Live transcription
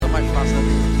much, Pastor.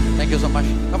 Thank you so much.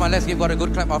 Come on, let's give God a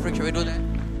good clap offering. Shall we do that?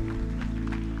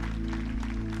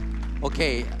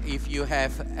 Okay, if you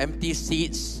have empty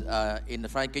seats in the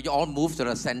front, can you all move to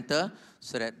the center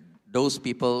so that those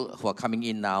people who are coming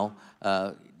in now,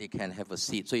 they can have a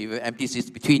seat. So if you have empty seats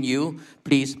between you,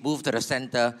 please move to the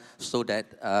center so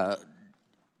that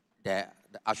the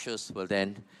ushers will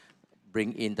then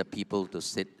bring in the people to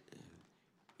sit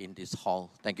in this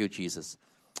hall. Thank you, Jesus.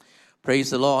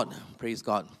 Praise the Lord. Praise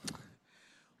God.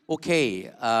 Okay,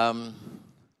 I'm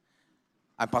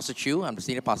Pastor Chee. I'm the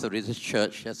senior pastor of this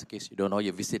church, just in case you don't know,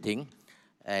 you're visiting.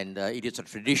 And it is a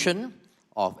tradition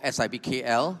of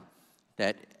SIBKL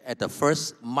that at the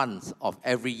first month of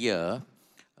every year,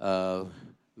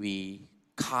 we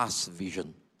cast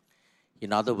vision.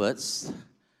 In other words,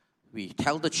 we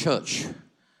tell the church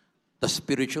the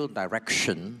spiritual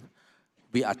direction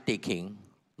we are taking,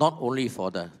 not only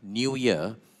for the new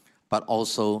year, but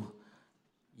also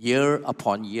year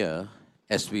upon year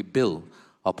as we build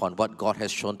upon what God has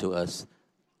shown to us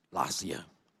last year.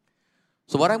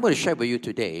 So what I'm going to share with you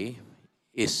today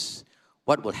is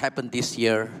what will happen this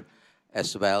year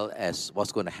as well as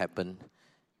what's going to happen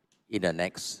in the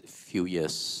next few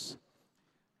years.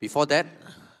 Before that,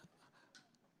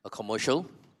 a commercial.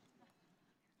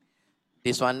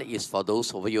 This one is for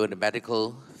those of you in the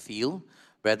medical field,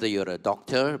 whether you're a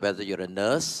doctor, whether you're a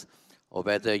nurse, or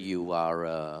whether you are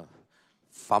a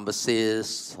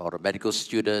pharmacist or a medical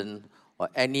student or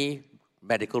any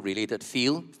medical-related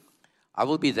field. I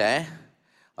will be there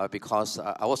because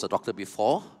I was a doctor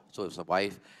before, so as a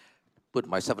wife, put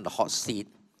myself in the hot seat,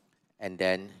 and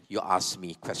then you ask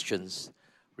me questions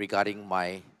regarding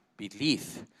my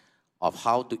belief of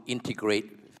how to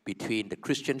integrate between the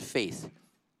Christian faith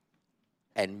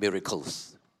and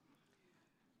miracles.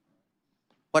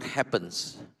 What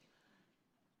happens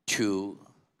to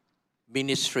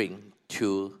ministering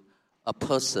to a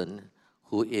person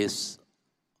who is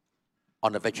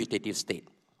on a vegetative state?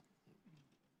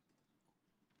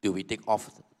 Do we take off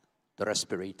the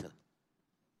respirator?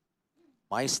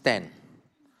 My stand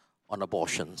on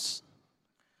abortions.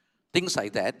 Things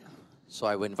like that. So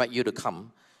I will invite you to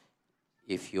come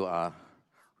if you are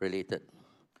related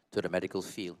to the medical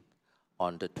field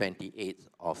on the 28th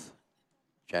of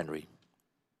January.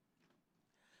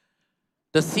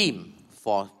 The theme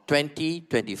for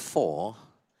 2024,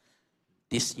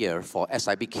 this year for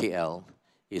SIBKL,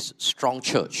 is Strong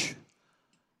Church,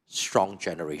 Strong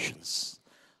Generations.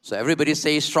 So everybody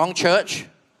say strong church,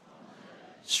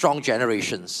 strong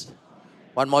generations.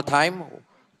 One more time.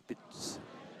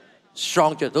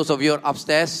 Strong church. Those of you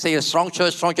upstairs, say a strong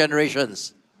church, strong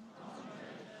generations.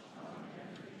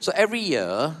 So every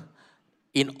year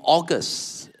in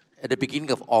August, at the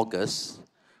beginning of August,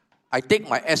 I take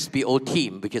my SBO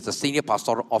team, which is the Senior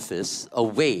Pastoral Office,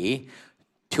 away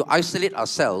to isolate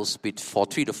ourselves for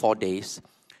 3 to 4 days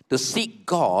to seek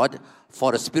God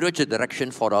for the spiritual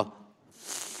direction for the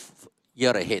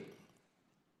year ahead.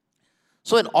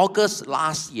 So in August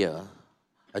last year,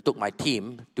 I took my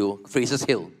team to Fraser's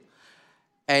Hill.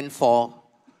 And for,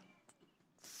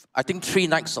 I think 3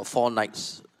 nights or 4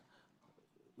 nights,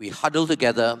 we huddled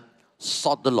together,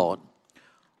 sought the Lord,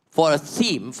 for a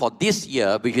theme for this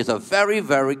year, which is a very,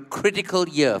 very critical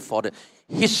year for the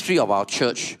history of our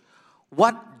church.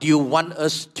 What do you want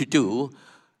us to do?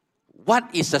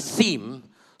 What is the theme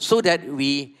so that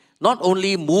we not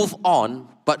only move on,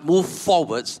 but move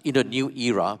forwards in a new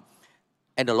era?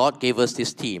 And the Lord gave us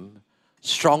this theme,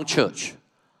 Strong Church,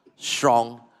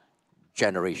 Strong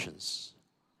Generations.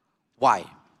 Why?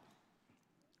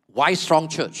 Why strong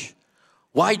church?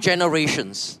 Why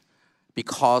generations?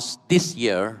 Because this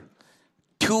year,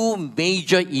 2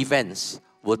 major events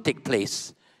will take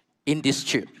place in this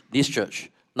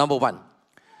church. Number 1,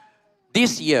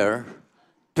 this year,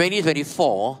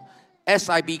 2024,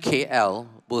 SIBKL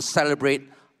will celebrate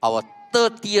our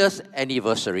 30th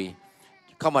anniversary.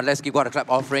 Come on, let's give God a clap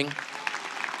offering.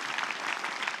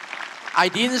 I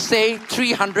didn't say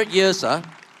 300 years.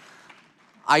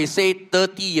 I say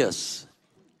 30 years.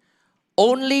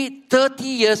 Only 30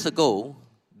 years ago,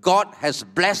 God has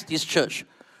blessed this church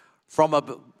from a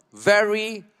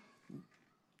very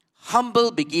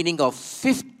humble beginning of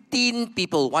 15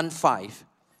 people, 15,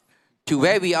 to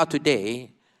where we are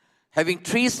today, having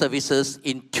 3 services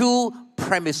in 2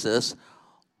 premises.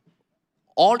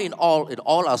 All in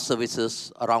all our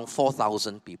services, around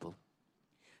 4,000 people.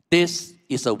 This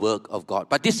is a work of God.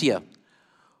 But this year,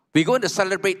 we're going to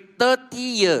celebrate 30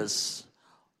 years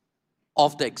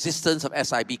of the existence of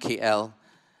SIBKL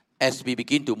as we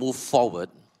begin to move forward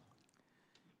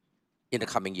in the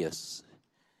coming years.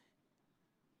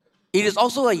 It is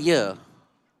also a year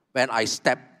when I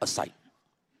step aside.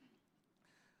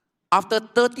 After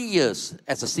 30 years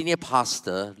as a senior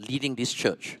pastor leading this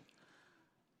church,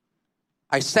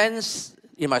 I sense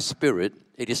in my spirit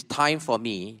it is time for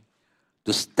me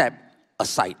to step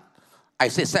aside. I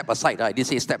say step aside, I didn't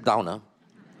say step down.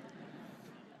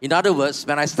 In other words,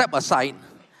 when I step aside,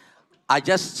 I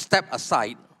just step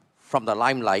aside from the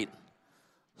limelight.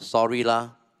 Sorry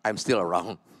lah, I'm still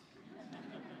around.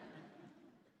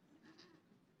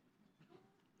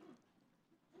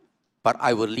 But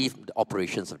I will leave the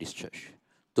operations of this church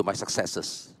to my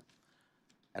successors.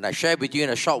 And I share with you in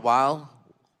a short while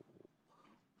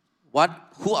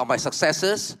who are my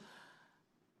successors,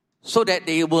 so that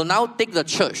they will now take the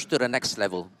church to the next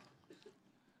level.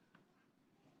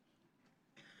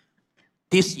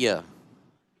 This year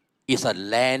is a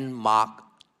landmark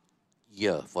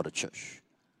year for the church.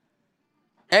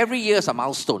 Every year is a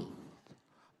milestone,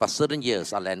 but certain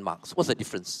years are landmarks. What's the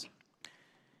difference?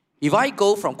 If I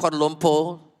go from Kuala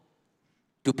Lumpur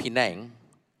to Penang,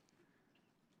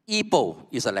 Ipoh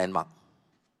is a landmark.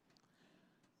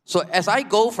 So as I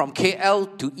go from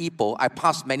KL to Ipoh, I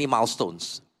pass many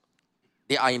milestones.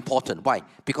 They are important. Why?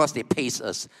 Because they pace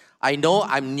us. I know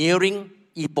I'm nearing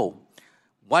Ipoh.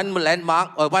 One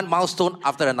landmark or one milestone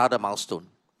after another milestone.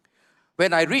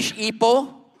 When I reach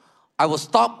Ipoh, I will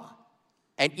stop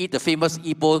and eat the famous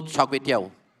Ipoh char kway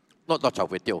teow. Not char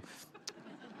kway teow.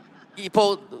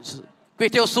 Ipoh kway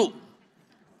teow soup.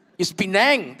 It's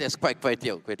Penang. There's quite kway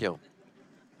teow.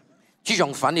 Chee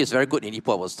fan is very good in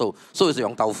Ipoh, I was told. So is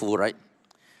Yong Tau Fu, right?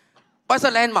 But it's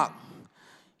a landmark.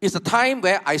 It's a time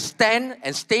where I stand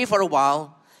and stay for a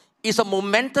while. It's a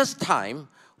momentous time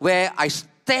where I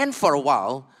stand for a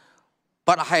while,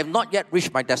 but I have not yet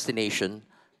reached my destination,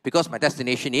 because my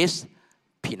destination is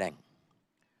Penang.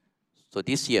 So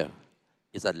this year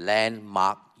is a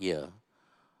landmark year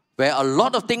where a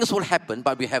lot of things will happen,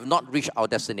 but we have not reached our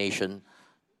destination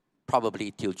probably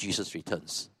till Jesus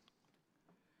returns.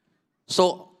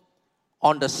 So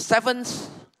on the 7th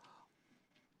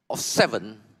of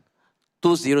 7,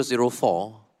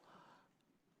 2004,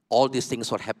 all these things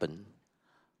will happen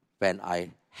when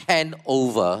I hand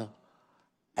over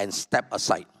and step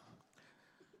aside.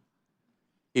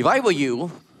 If I were you,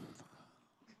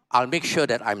 I'll make sure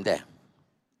that I'm there.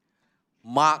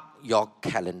 Mark your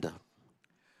calendar.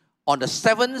 On the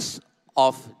 7th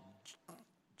of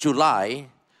July,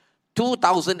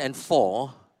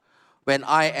 2004, when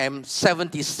I am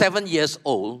 77 years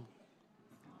old,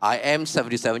 I am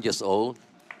 77 years old,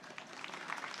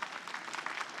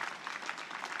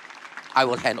 I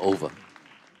will hand over.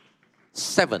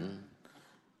 7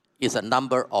 is a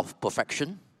number of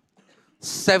perfection.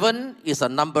 7 is a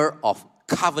number of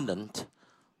covenant.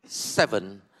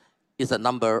 7 is a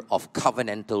number of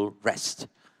covenantal rest.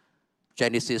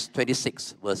 Genesis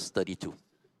 26, verse 32.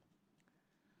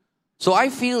 So I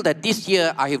feel that this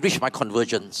year I have reached my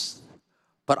convergence,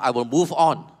 but I will move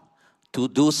on to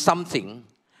do something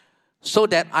so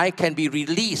that I can be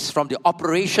released from the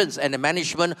operations and the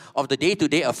management of the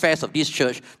day-to-day affairs of this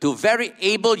church to very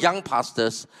able young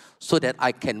pastors, so that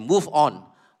I can move on,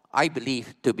 I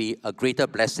believe, to be a greater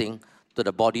blessing to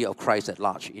the body of Christ at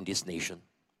large in this nation.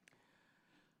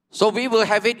 So we will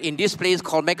have it in this place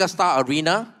called Megastar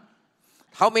Arena.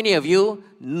 How many of you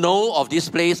know of this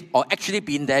place or actually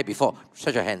been there before?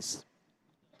 Stretch your hands.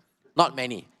 Not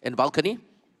many. In the balcony?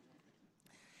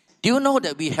 Do you know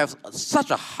that we have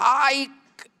such a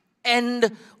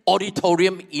high-end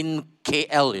auditorium in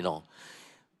KL, you know?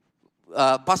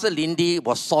 Pastor Lindy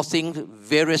was sourcing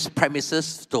various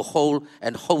premises to hold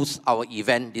and host our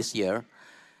event this year.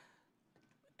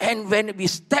 And when we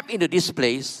stepped into this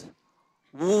place,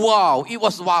 wow, it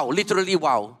was wow, literally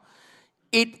wow.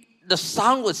 The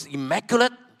sound was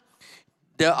immaculate.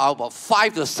 There are about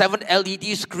 5 to 7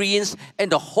 LED screens,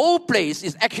 and the whole place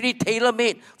is actually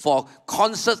tailor-made for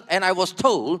concerts. And I was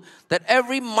told that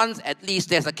every month at least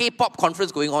there's a K-pop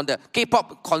conference going on there,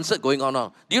 K-pop concert going on.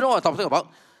 Do you know what I'm talking about?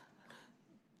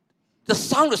 The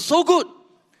sound is so good,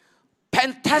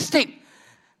 fantastic.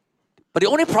 But the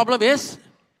only problem is,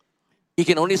 it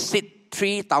can only sit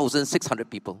 3,600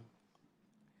 people.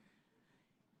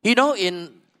 You know,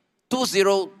 in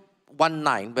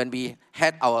 2019, when we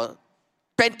had our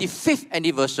 25th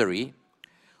anniversary,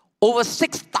 over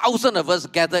 6,000 of us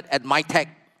gathered at MyTech.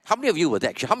 How many of you were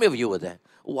there? Actually, how many of you were there?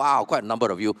 Wow, quite a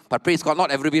number of you. But praise God, not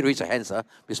everybody raised their hands.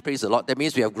 We praise the Lord. That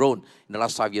means we have grown in the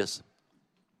last 5 years.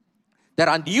 There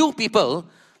are new people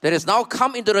that has now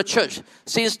come into the church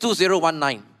since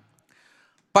 2019.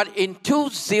 But in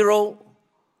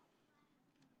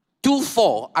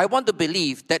 2024, I want to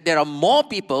believe that there are more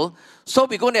people, so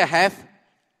we're going to have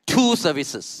 2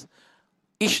 services.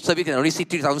 Each service can only seat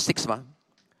 3,006.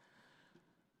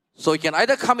 So you can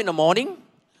either come in the morning,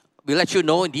 we'll let you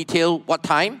know in detail what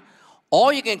time,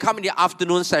 or you can come in the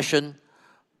afternoon session,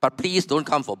 but please don't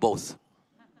come for both.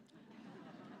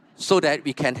 So that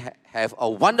we can have a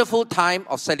wonderful time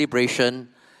of celebration,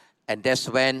 and that's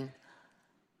when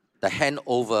the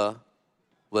handover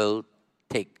will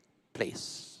take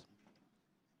place.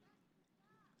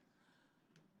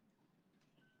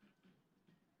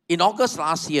 In August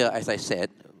last year, as I said,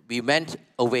 we went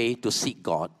away to seek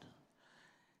God.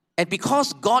 And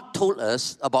because God told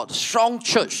us about strong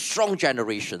church, strong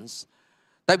generations,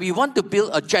 that we want to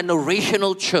build a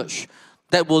generational church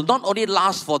that will not only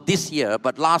last for this year,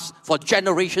 but last for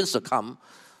generations to come.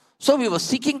 So we were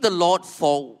seeking the Lord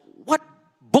for what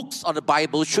books of the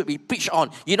Bible should we preach on.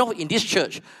 You know, in this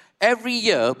church, every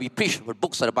year we preach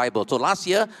books of the Bible. So last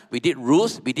year, we did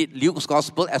Ruth, we did Luke's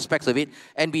Gospel, aspects of it,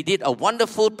 and we did a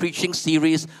wonderful preaching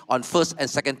series on 1st and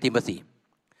 2nd Timothy.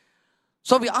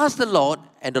 So we asked the Lord,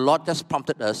 and the Lord just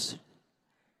prompted us,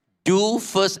 do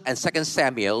 1st and 2nd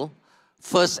Samuel,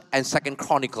 1st and 2nd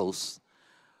Chronicles.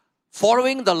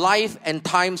 Following the life and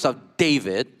times of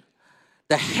David,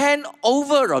 the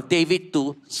handover of David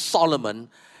to Solomon,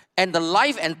 and the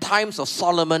life and times of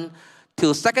Solomon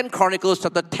till 2nd Chronicles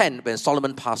chapter 10 when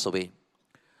Solomon passed away.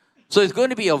 So it's going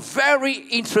to be a very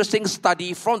interesting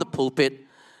study from the pulpit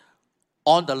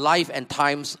on the life and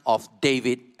times of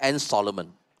David and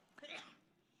Solomon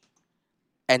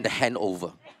and the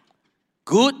handover.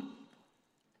 Good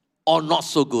or not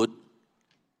so good,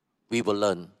 we will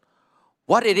learn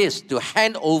what it is to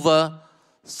hand over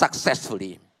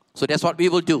successfully. So that's what we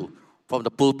will do from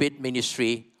the pulpit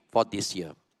ministry for this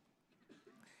year.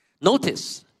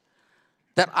 Notice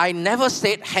that I never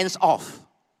said hands off.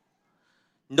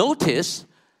 Notice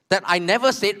that I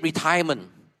never said retirement.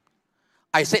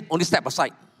 I said only step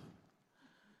aside.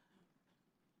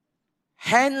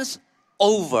 Hands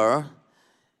over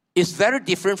is very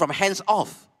different from hands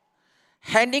off.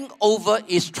 Handing over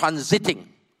is transiting.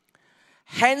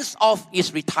 Hands off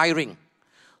is retiring.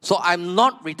 So I'm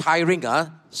not retiring.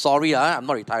 Sorry, I'm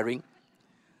not retiring.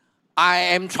 I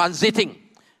am transiting.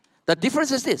 The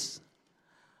difference is this.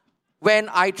 When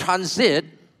I transit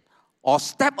or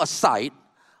step aside,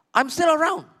 I'm still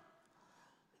around.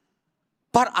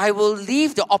 But I will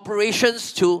leave the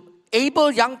operations to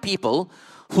able young people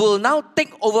who will now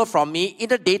take over from me in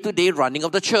the day-to-day running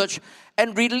of the church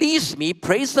and release me.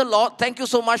 Praise the Lord. Thank you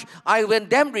so much. I will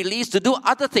then release to do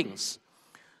other things.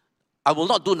 I will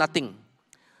not do nothing.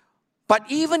 But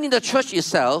even in the church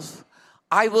itself,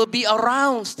 I will be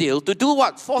around still to do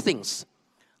what? 4 things.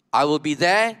 I will be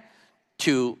there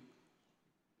to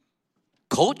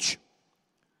coach.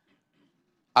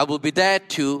 I will be there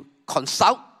to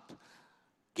consult,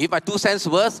 give my 2 cents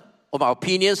worth of my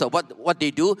opinions of what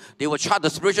they do. They will chart the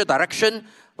spiritual direction,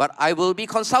 but I will be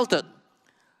consulted.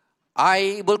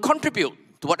 I will contribute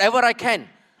to whatever I can.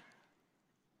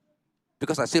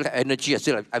 Because I still have energy,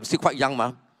 I'm still quite young,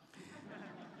 ma.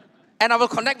 And I will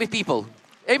connect with people.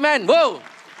 Amen. Whoa.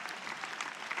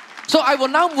 So I will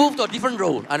now move to a different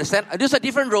role. Understand? This is a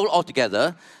different role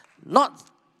altogether. Not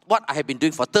what I have been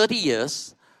doing for 30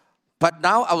 years, but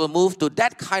now I will move to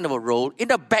that kind of a role in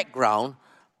the background,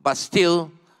 but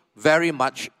still very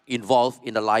much involved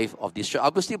in the life of this church. I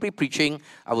will still be preaching.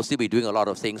 I will still be doing a lot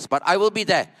of things, but I will be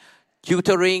there,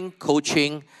 tutoring,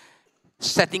 coaching,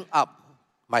 setting up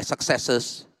my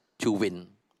successors to win.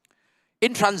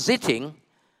 In transiting,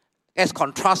 as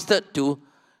contrasted to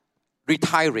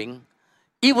retiring,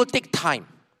 it will take time,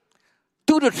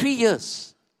 2 to 3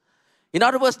 years. In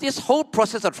other words, this whole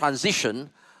process of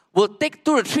transition will take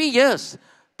 2 to 3 years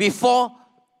before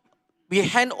we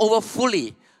hand over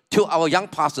fully to our young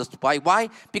pastors. Why?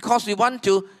 Because we want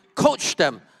to coach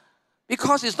them.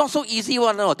 Because it's not so easy.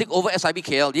 Take over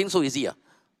SIBKL, it ain't so easy.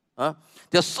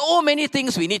 There's so many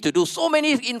things we need to do, so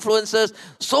many influences,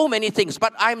 so many things.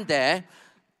 But I'm there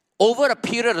over a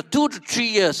period of 2 to 3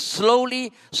 years,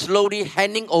 slowly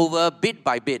handing over bit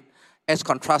by bit, as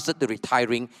contrasted to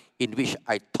retiring, in which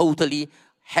I totally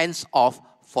hands off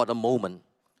for the moment.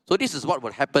 So this is what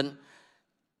will happen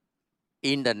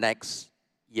in the next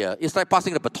year. It's like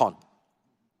passing the baton.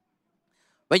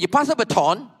 When you pass the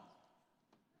baton,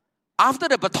 after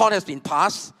the baton has been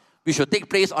passed, which will take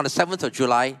place on the 7th of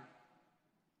July,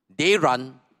 they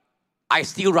run, I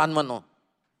still run one. No.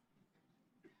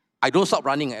 I don't stop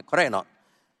running, correct or not?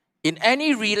 In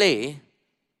any relay,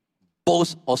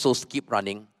 both also keep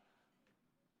running.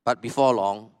 But before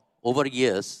long, over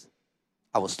years,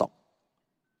 I will stop.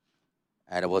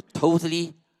 And I will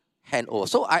totally hand over.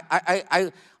 So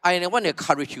I want to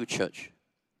encourage you, church.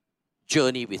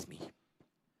 Journey with me.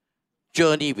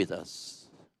 Journey with us.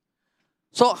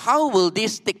 So how will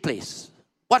this take place?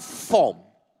 What form?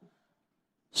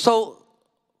 So,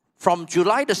 from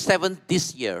July the 7th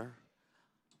this year,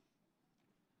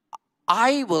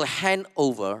 I will hand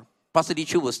over, Pastor Lee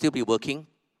Chu will still be working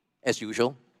as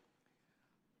usual,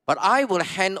 but I will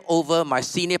hand over my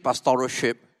senior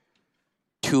pastoralship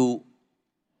to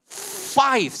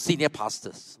 5 senior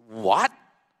pastors. What?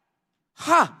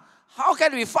 How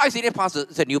can there be 5 senior pastors?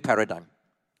 It's a new paradigm.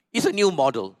 It's a new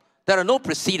model. There are no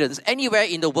precedents anywhere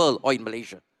in the world or in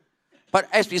Malaysia. But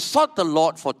as we sought the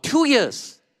Lord for 2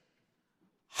 years,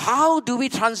 how do we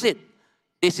transit?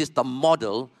 This is the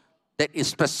model that is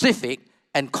specific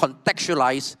and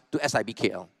contextualized to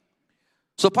SIBKL.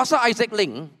 So Pastor Isaac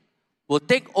Ling will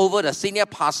take over the senior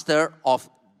pastor of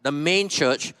the main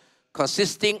church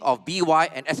consisting of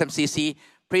BY and SMCC.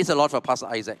 Praise the Lord for Pastor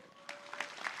Isaac.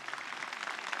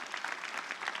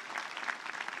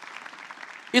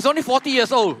 He's only 40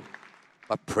 years old.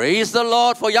 But praise the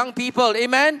Lord for young people.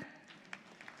 Amen?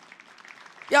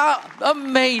 Yeah,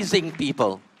 amazing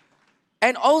people.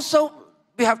 And also,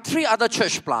 we have 3 other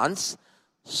church plants.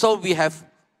 So we have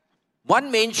 1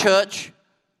 main church,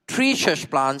 3 church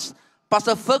plants.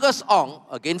 Pastor Fergus Ong,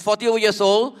 again 40 years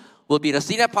old, will be the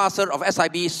senior pastor of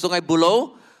SIB Sungai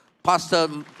Buloh.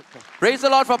 Praise the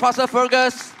Lord for Pastor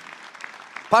Fergus.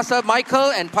 Pastor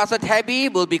Michael and Pastor Tabby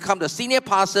will become the senior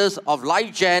pastors of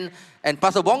Life Gen, and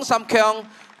Pastor Wong Sam Keong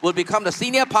will become the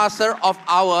senior pastor of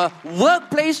our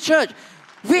workplace church.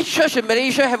 Which church in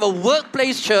Malaysia have a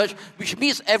workplace church which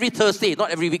meets every Thursday,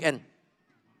 not every weekend?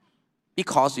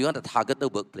 Because you want to target the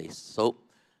workplace. So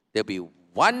there'll be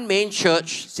 1 main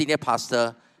church senior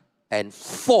pastor and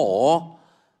 4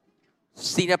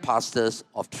 senior pastors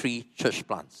of 3 church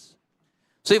plants.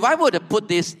 So if I were to put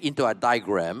this into a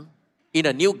diagram, in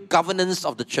a new governance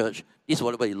of the church, this is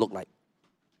what it will look like.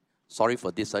 Sorry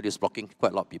for this, it's blocking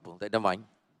quite a lot of people. Never mind.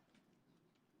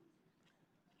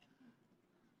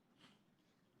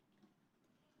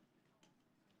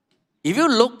 If you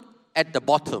look at the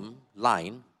bottom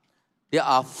line, there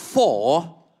are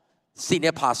 4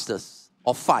 senior pastors,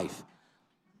 or 5.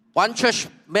 1 church,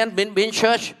 main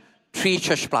church, 3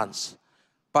 church plants.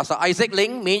 Pastor Isaac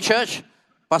Ling, main church.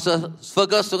 Pastor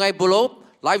Fergus Sungai Buloh,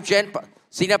 Life Gen,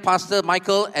 Senior Pastor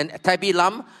Michael and Tabby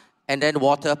Lam, and then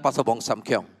Water, Pastor Wong Sam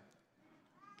Keong.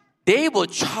 They will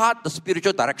chart the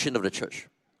spiritual direction of the church.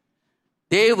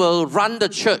 They will run the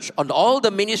church on all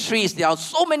the ministries. There are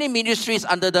so many ministries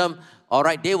under them. All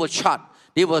right, they will chart.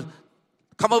 They will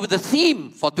come up with a theme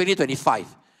for 2025.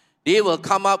 They will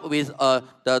come up with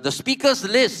the speakers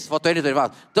list for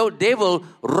 2025. So they will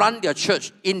run their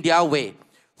church in their way.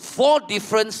 4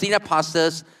 different senior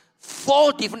pastors,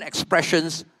 4 different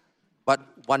expressions, but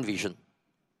 1 vision,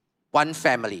 1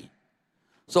 family.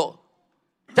 So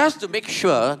just to make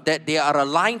sure that they are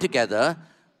aligned together,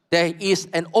 there is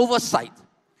an oversight.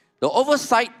 The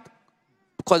oversight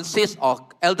consists of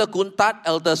Elder Kuntat,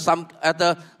 Elder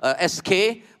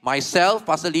SK, myself,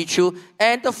 Pastor Lee Chu,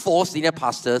 and the 4 senior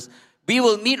pastors. We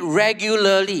will meet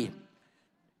regularly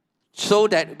so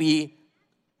that we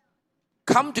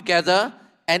come together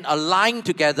and align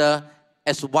together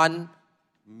as 1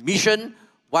 mission,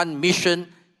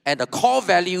 and the core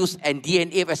values and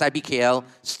DNA of SIBKL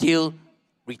still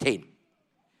retain.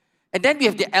 And then we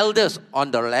have the elders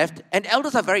on the left, and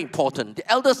elders are very important. The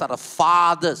elders are the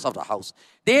fathers of the house.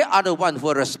 They are the ones who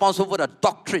are responsible for the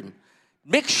doctrine.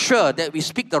 Make sure that we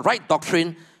speak the right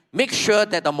doctrine. Make sure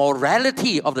that the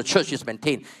morality of the church is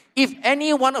maintained. If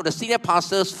any one of the senior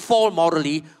pastors fall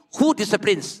morally, who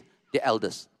disciplines? The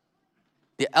elders.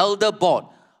 The elder board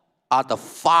are the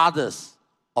fathers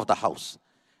of the house.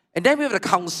 And then we have the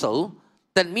council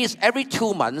that meets every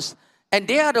 2 months, and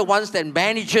they are the ones that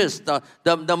manages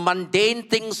the mundane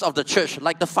things of the church,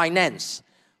 like the finance,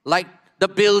 like the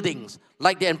buildings,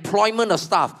 like the employment of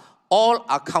staff. All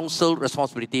are council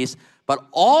responsibilities, but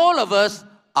all of us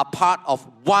are part of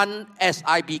 1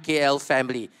 SIBKL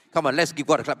family. Come on, let's give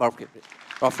God a clap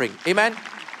offering. Amen?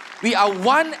 We are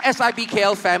 1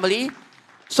 SIBKL family.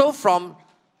 So from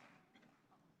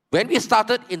when we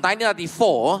started in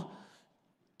 1994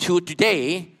 to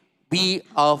today, we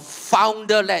are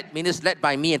founder-led, means led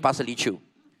by me and Pastor Lee Chu.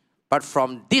 But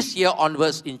from this year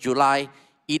onwards in July,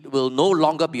 it will no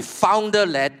longer be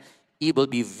founder-led, it will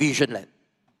be vision-led.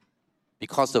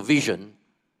 Because the vision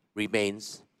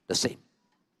remains the same.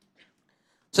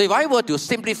 So if I were to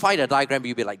simplify the diagram, it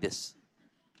would be like this.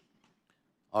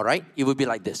 All right? It would be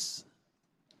like this.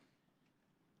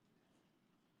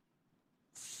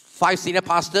 5 senior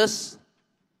pastors,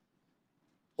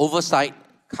 oversight,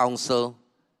 council,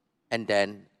 and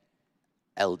then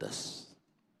elders.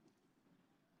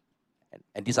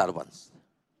 And these are the ones.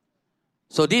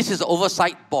 So this is the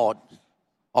oversight board.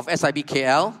 of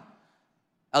SIBKL,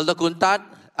 Elder Kuntat,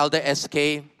 Elder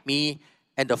SK, me,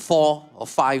 and the 4 or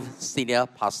 5 senior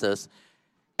pastors.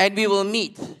 And we will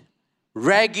meet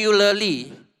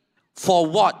regularly for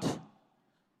what?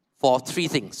 For 3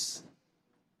 things.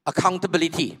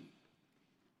 Accountability,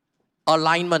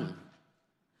 alignment,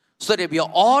 so that we are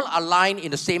all aligned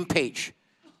in the same page.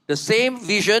 The same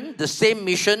vision, the same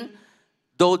mission,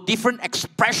 though different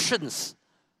expressions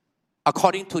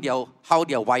according to how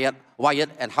they are wired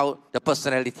and how the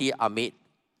personality are made.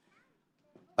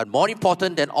 But more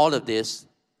important than all of this,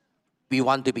 we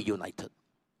want to be united.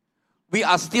 We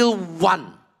are still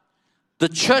one. The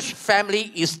church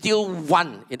family is still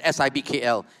one in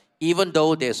SIBKL, even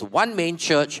though there's one main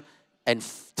church and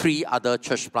 3 other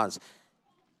church plants.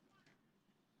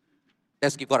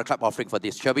 Let's give God a clap offering for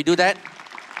this. Shall we do that?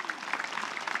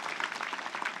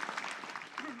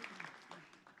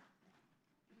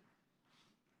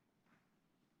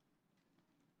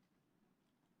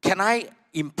 Can I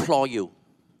implore you,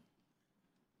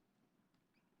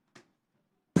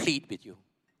 plead with you,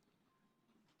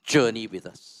 journey with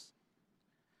us?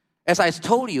 As I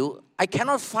told you, I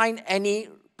cannot find any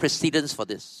precedence for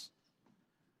this.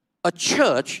 A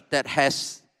church that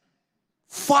has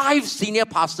 5 senior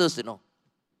pastors,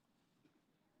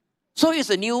 So it's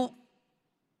a new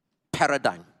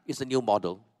paradigm. It's a new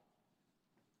model.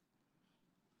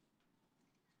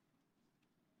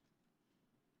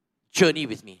 Journey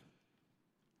with me.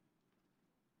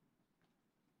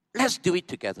 Let's do it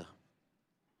together.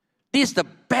 This is the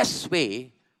best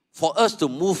way for us to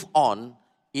move on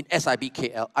in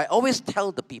SIBKL. I always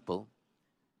tell the people,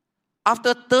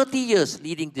 after 30 years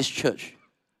leading this church,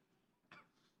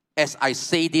 as I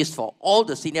say this for all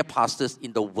the senior pastors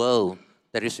in the world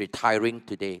that is retiring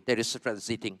today, that is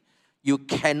transiting, you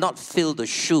cannot fill the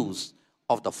shoes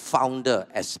of the founder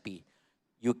SP.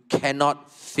 You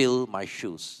cannot fill my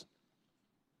shoes.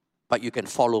 But you can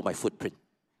follow my footprint.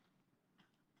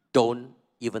 Don't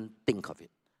even think of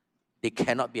it. There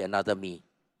cannot be another me.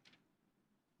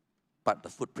 But the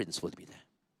footprints will be there.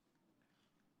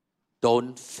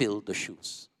 Don't fill the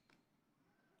shoes.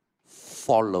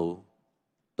 Follow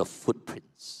the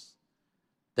footprints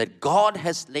that God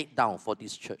has laid down for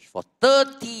this church. For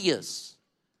 30 years,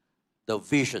 the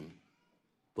vision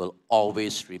will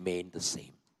always remain the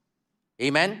same.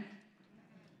 Amen?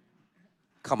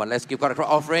 Come on, let's give God a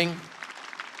offering.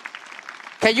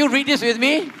 Can you read this with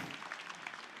me?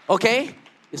 Okay?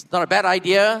 It's not a bad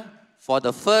idea. For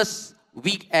the first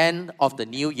weekend of the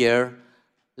new year,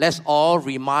 let's all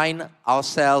remind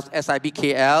ourselves,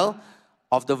 SIBKL,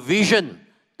 of the vision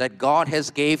that God has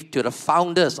gave to the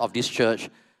founders of this church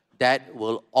that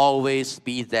will always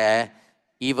be there,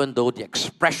 even though the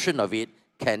expression of it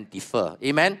can differ.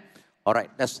 Amen? All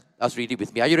right, let's read it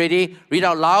with me. Are you ready? Read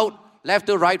out loud. Left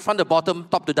to right, front to bottom,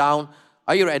 top to down.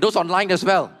 Are you ready? Those online as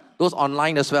well.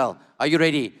 Are you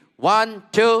ready? 1,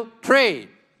 2, 3.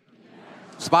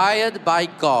 Inspired by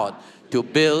God to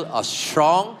build a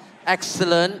strong,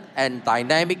 excellent, and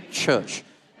dynamic church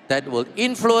that will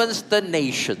influence the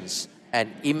nations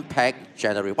and impact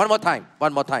generations.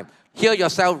 One more time. Hear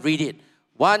yourself read it.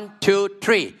 1, 2,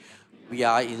 3. We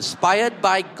are inspired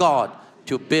by God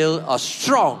to build a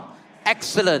strong,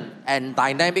 excellent, and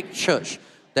dynamic church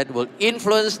that will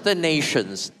influence the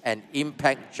nations and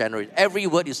impact generations. Every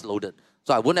word is loaded,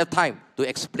 so I won't have time to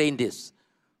explain this.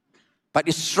 But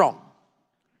it's strong.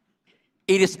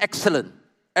 It is excellent.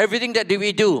 Everything that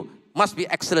we do must be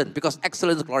excellent because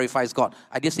excellence glorifies God.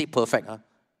 I didn't say perfect.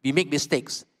 We make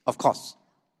mistakes, of course.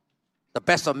 The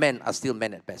best of men are still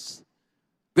men at best.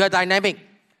 We are dynamic.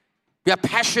 We are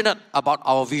passionate about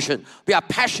our vision. We are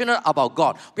passionate about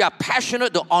God. We are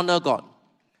passionate to honor God.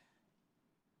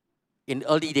 In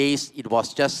early days, it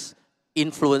was just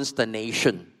influence the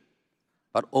nation.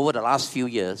 But over the last few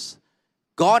years,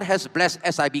 God has blessed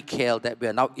SIBKL that we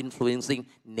are now influencing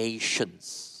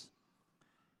nations.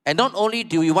 And not only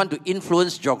do we want to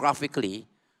influence geographically,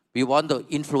 we want to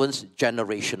influence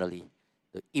generationally,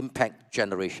 to impact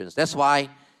generations. That's why,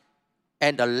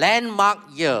 and the landmark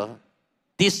year,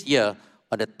 this year,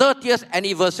 on the 30th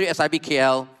anniversary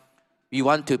SIBKL, we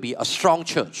want to be a strong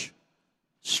church,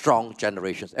 strong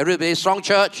generations. Everybody, strong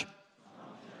church,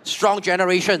 strong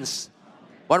generations.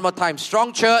 One more time,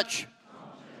 strong church,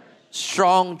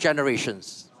 strong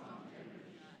generations.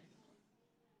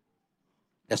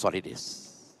 That's what it is.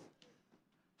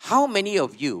 How many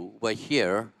of you were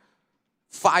here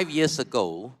 5 years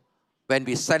ago when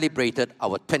we celebrated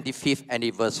our 25th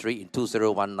anniversary in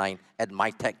 2019 at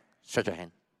MyTech? Stretch your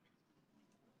hand.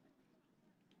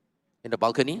 In the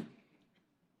balcony?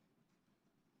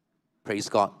 Praise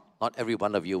God. Not every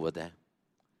one of you were there.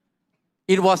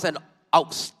 It was an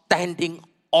outstanding,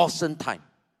 awesome time.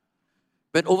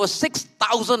 When over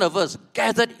 6,000 of us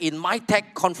gathered in my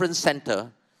tech conference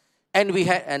center, and we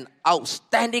had an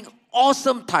outstanding,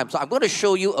 awesome time. So I'm going to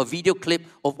show you a video clip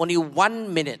of only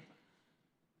 1 minute,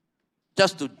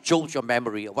 just to jolt your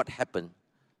memory of what happened.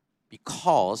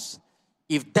 Because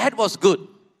if that was good,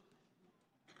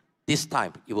 this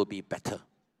time it will be better.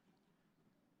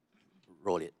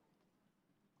 Roll it.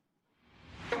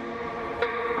 He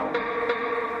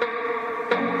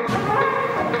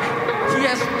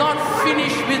has not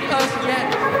finished with us yet.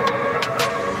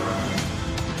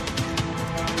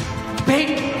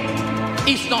 Big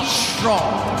is not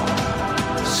strong.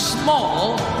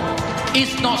 Small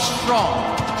is not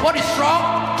strong. What is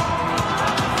strong?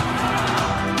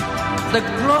 The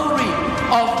glory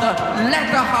of the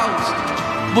latter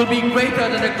house will be greater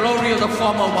than the glory of the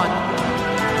former one.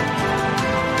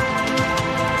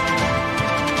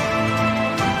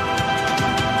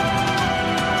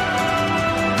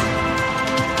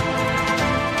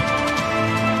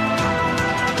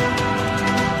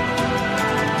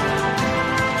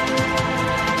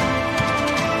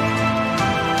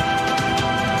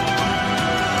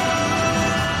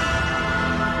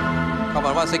 Come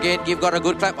on, once again, give God a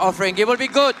good clap offering. It will be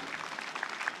good.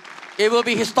 It will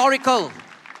be historical.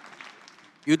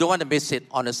 You don't want to miss it,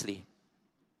 honestly.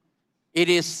 It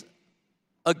is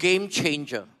a game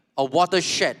changer, a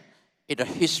watershed in the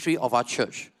history of our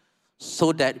church,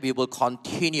 so that we will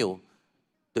continue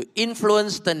to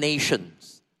influence the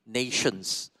nations,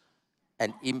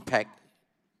 and impact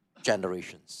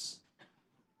generations.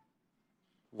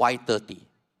 Why 30?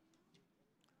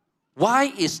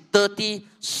 Why is 30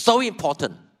 so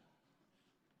important?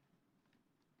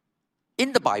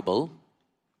 In the Bible,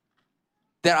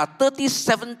 there are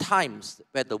 37 times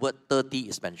where the word 30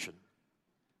 is mentioned.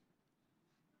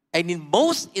 And in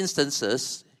most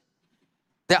instances,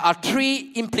 there are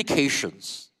 3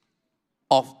 implications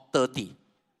of 30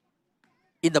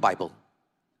 in the Bible.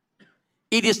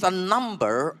 It is a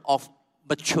number of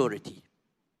maturity.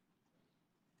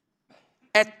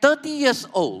 At 30 years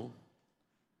old,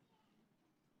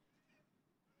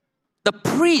 the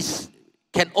priest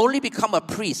can only become a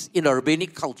priest in a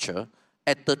rabbinic culture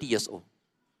at 30 years old.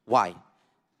 Why?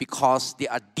 Because they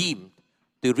are deemed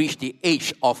to reach the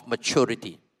age of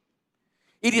maturity.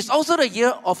 It is also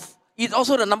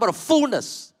the number of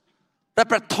fullness, the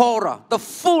plethora, the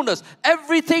fullness.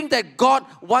 Everything that God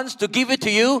wants to give it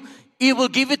to you, He will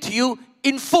give it to you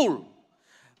in full.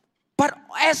 But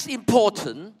as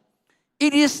important,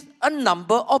 it is a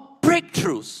number of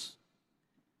breakthroughs.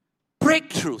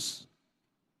 Breakthroughs.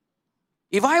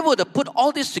 If I were to put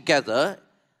all this together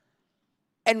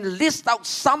and list out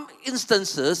some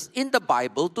instances in the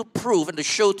Bible to prove and to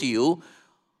show to you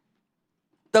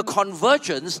the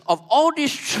convergence of all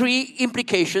these 3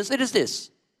 implications, it is this.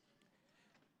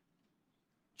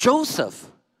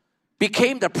 Joseph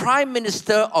became the prime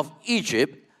minister of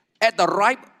Egypt at the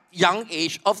ripe young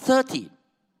age of 30.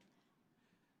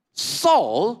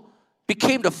 Saul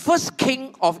became the first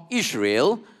king of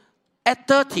Israel at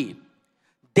 30.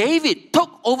 David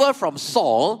took over from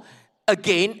Saul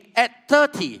again at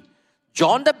 30.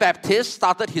 John the Baptist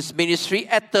started his ministry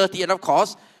at 30. And of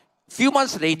course, a few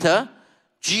months later,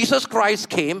 Jesus Christ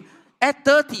came at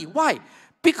 30. Why?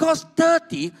 Because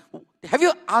 30, have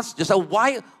you asked yourself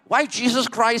why Jesus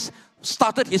Christ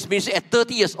started his ministry at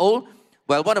 30 years old?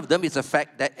 Well, one of them is the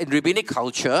fact that in rabbinic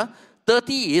culture,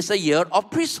 30 is a year of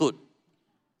priesthood.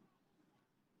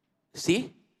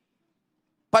 See?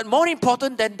 But more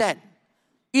important than that,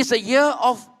 it's a year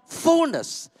of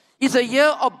fullness. It's a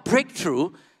year of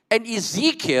breakthrough. And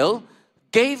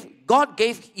God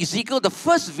gave Ezekiel the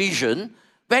first vision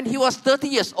when he was 30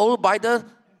 years old by the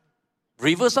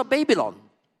rivers of Babylon.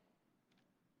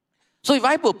 So if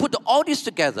I will put all this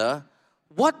together,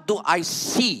 what do I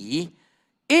see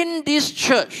in this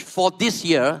church for this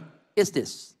year is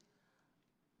this.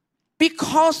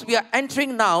 Because we are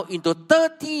entering now into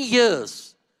 30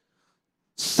 years,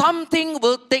 something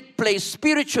will take place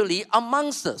spiritually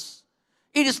amongst us.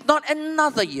 It is not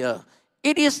another year.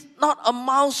 It is not a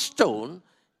milestone.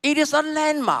 It is a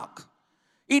landmark.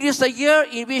 It is a year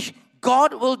in which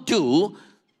God will do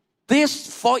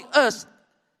this for us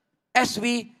as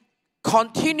we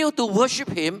continue to worship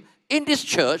Him in this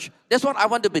church. That's what I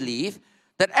want to believe,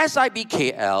 that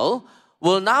SIBKL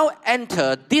will now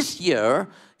enter this year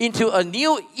into a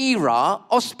new era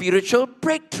of spiritual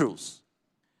breakthroughs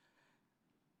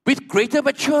with greater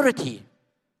maturity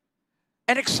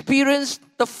and experience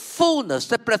the fullness,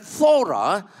 the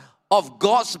plethora of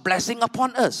God's blessing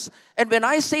upon us. And when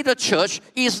I say the church,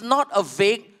 it is not a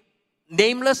vague,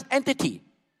 nameless entity.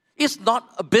 It's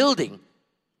not a building.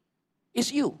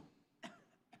 It's you.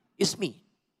 It's me.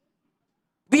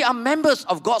 We are members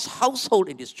of God's household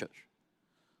in this church.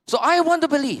 So I want to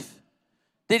believe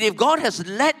that if God has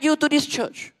led you to this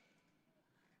church,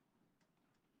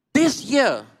 this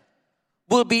year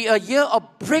will be a year of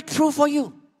breakthrough for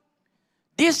you.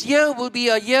 This year will be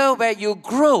a year where you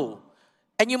grow,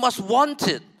 and you must want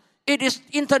it. It is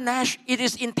international. It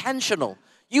is intentional.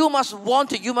 You must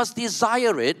want it. You must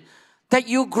desire it, that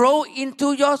you grow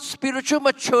into your spiritual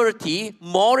maturity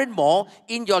more and more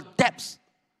in your depths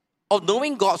of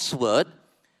knowing God's word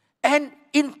and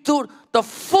into the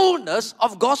fullness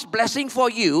of God's blessing for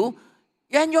you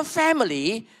and your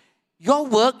family, your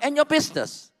work and your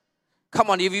business. Come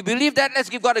on, if you believe that, let's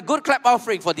give God a good clap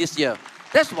offering for this year.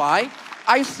 That's why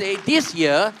I say this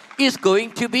year is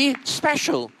going to be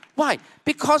special. Why?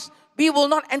 Because we will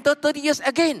not enter 30 years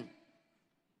again.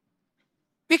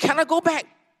 We cannot go back.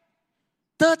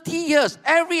 30 years,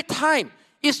 every time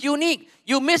is unique.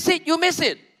 You miss it, you miss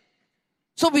it.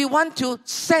 So we want to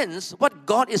sense what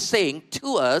God is saying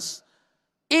to us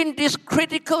in this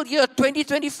critical year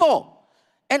 2024.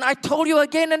 And I told you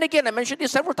again and again, I mentioned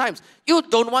this several times, you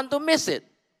don't want to miss it.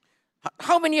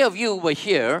 How many of you were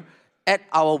here at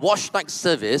our wash night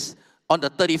service on the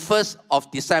 31st of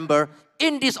December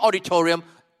in this auditorium?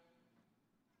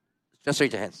 Just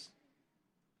raise your hands.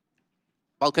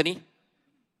 Balcony?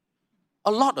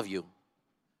 A lot of you.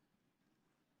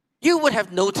 You would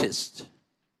have noticed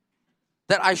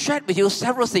that I shared with you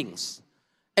several things.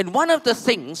 And one of the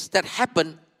things that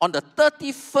happened on the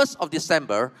 31st of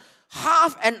December,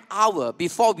 half an hour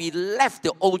before we left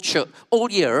the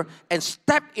old year and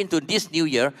stepped into this new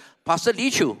year, Pastor Li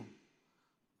Chu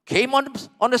came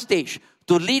on the stage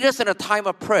to lead us in a time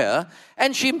of prayer,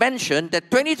 and she mentioned that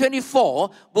 2024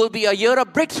 will be a year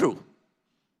of breakthrough.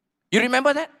 You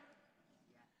remember that?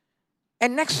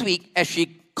 And next week, as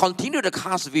she continued to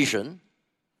cast vision,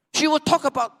 she will talk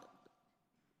about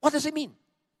what does it mean.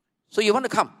 So you want to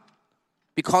come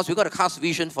because we've got to cast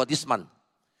vision for this month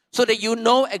so that you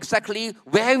know exactly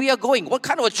where we are going. What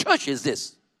kind of a church is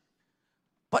this?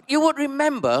 But you would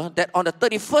remember that on the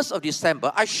 31st of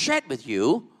December, I shared with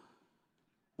you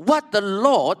what the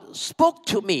Lord spoke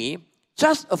to me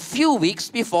just a few weeks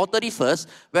before 31st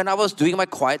when I was doing my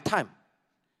quiet time.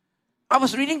 I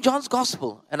was reading John's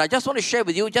Gospel, and I just want to share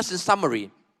with you just in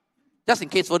summary, just in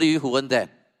case for you who weren't there.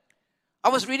 I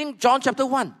was reading John chapter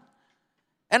 1,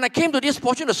 and I came to this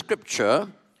portion of Scripture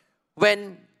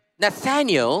when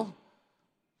Nathanael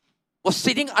was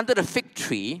sitting under the fig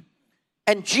tree,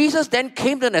 and Jesus then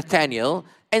came to Nathanael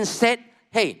and said,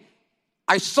 "Hey,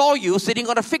 I saw you sitting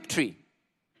on a fig tree."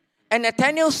 And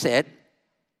Nathanael said,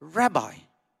 Rabbi,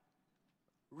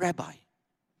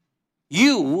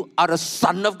 you are the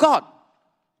Son of God.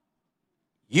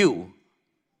 You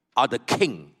are the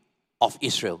King of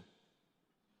Israel.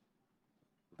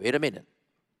 Wait a minute.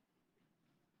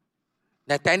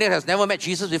 Nathanael has never met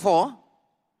Jesus before.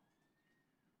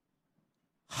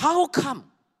 How come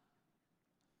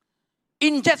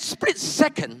in that split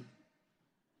second,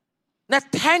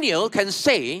 Nathanael can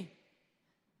say,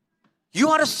 you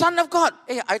are the Son of God?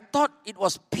 Hey, I thought it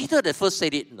was Peter that first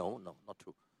said it. No, not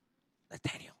true.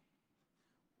 Nathanael.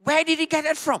 Where did he get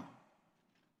it from?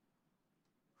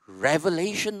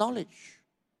 Revelation knowledge.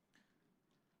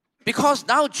 Because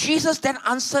now Jesus then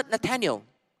answered Nathanael.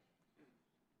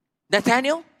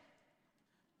 Nathanael,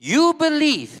 you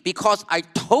believe because I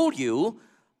told you,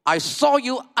 I saw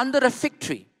you under the fig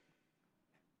tree.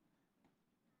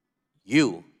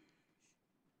 You.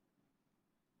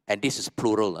 And this is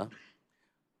plural. Huh?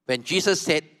 When Jesus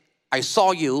said, I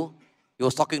saw you, he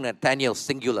was talking to Nathanael,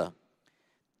 singular.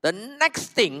 The next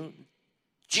thing,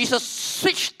 Jesus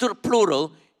switched to the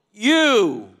plural,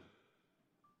 you.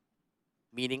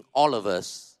 Meaning all of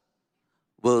us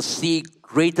will see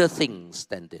greater things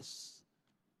than this.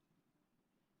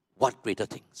 What greater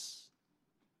things?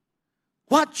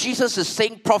 What Jesus is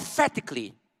saying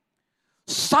prophetically,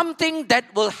 something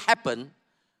that will happen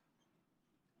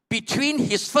between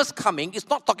his first coming. He's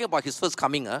not talking about his first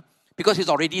coming, because he's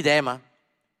already there.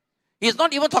 He's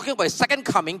not even talking about his second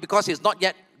coming because he's not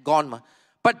yet gone.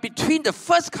 But between the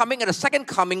first coming and the second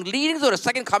coming, leading to the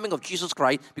second coming of Jesus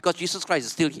Christ, because Jesus Christ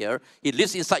is still here, he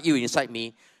lives inside you, inside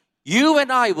me, you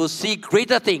and I will see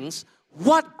greater things.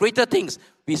 What greater things?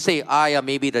 We say,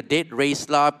 maybe the dead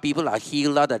raised, people are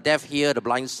healed, the deaf hear, the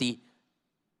blind see.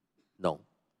 No.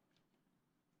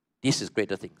 This is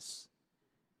greater things.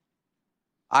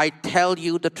 I tell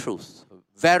you the truth.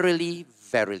 Verily,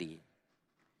 verily,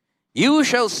 you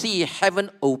shall see heaven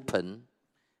open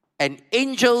and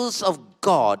angels of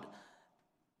God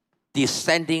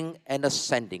descending and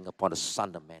ascending upon the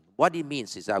Son of Man. What it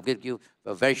means is, I'll give you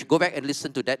go back and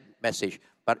listen to that message,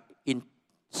 but in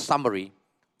summary,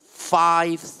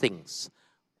 5 things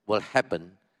will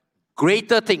happen.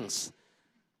 Greater things,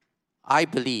 I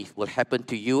believe, will happen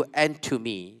to you and to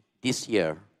me this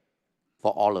year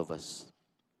for all of us.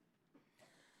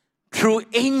 Through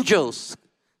angels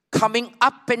coming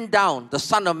up and down, the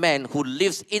Son of Man who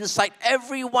lives inside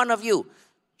every one of you.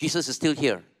 Jesus is still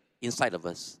here, inside of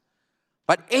us.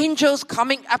 But angels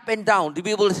coming up and down,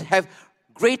 we will have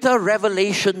greater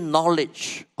revelation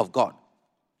knowledge of God.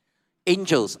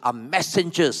 Angels are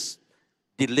messengers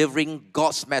delivering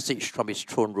God's message from His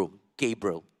throne room,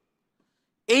 Gabriel.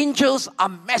 Angels are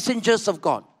messengers of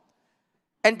God.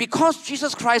 And because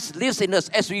Jesus Christ lives in us,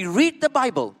 as we read the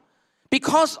Bible,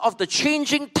 because of the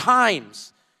changing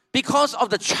times, because of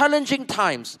the challenging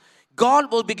times,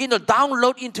 God will begin to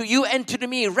download into you and to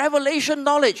me revelation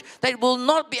knowledge that will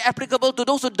not be applicable to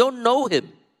those who don't know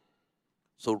Him.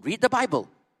 So read the Bible.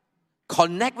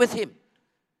 Connect with Him.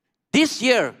 This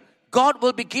year, God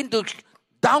will begin to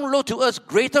download to us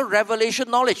greater revelation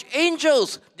knowledge.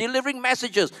 Angels delivering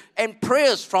messages and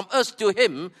prayers from us to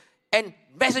Him and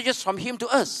messages from Him to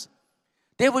us.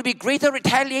 There will be greater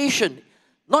retaliation.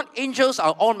 Not angels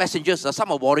are all messengers.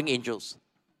 Some are warring angels.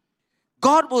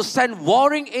 God will send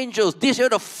warring angels this year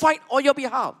to fight on your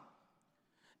behalf.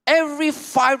 Every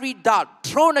fiery dart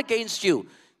thrown against you,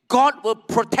 God will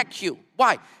protect you.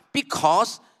 Why?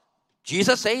 Because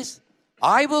Jesus says,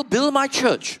 I will build my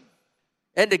church,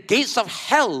 and the gates of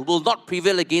hell will not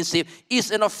prevail against it.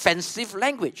 It's an offensive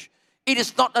language. It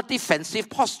is not a defensive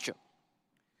posture.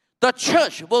 The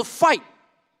church will fight.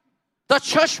 The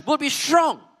church will be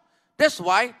strong. That's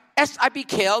why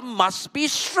SIBKL must be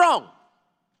strong.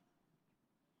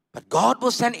 But God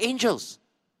will send angels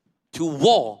to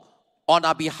war on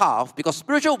our behalf because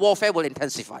spiritual warfare will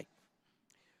intensify.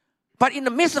 But in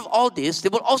the midst of all this,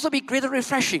 there will also be greater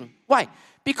refreshing. Why?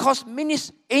 Because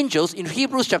angels in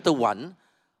Hebrews chapter 1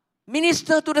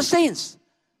 minister to the saints.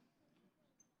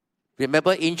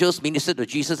 Remember, angels ministered to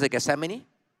Jesus at Gethsemane?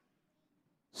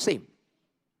 Same.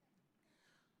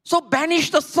 So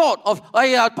banish the thought of, oh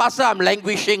yeah, Pastor, I'm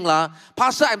languishing.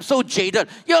 Pastor, I'm so jaded.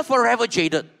 You're forever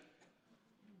jaded.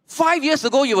 5 years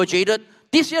ago, you were jaded.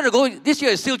 This year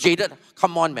is still jaded.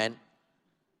 Come on, man.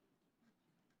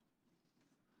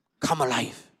 Come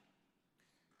alive.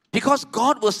 Because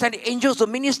God will send angels to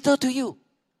minister to you.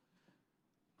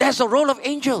 There's a role of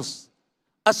angels.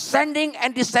 Ascending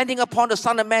and descending upon the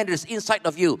Son of Man that is inside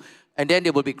of you. And then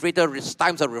there will be greater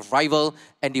times of revival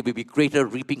and there will be greater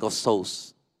reaping of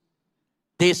souls.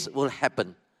 This will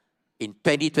happen in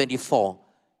 2024.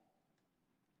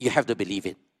 You have to believe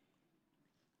it.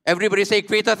 Everybody say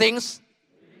greater things.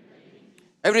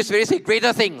 Everybody say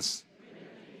greater things.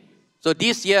 So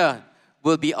this year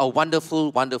will be a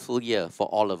wonderful, wonderful year for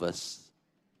all of us.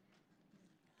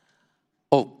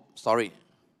 Oh, sorry.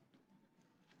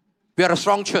 We are a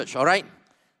strong church, all right?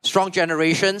 Strong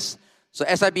generations. So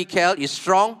SIBKL is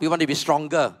strong. We want to be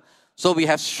stronger. So we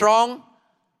have strong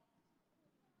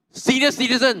senior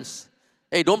citizens.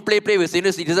 Hey, don't play with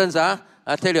senior citizens. I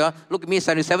tell you, look at me,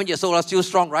 77 years old, I'm still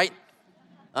strong, right?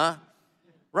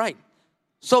 Right.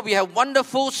 So we have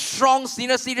wonderful, strong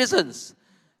senior citizens.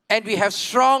 And we have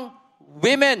strong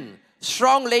women,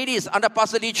 strong ladies under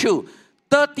Pastor Lee Chu.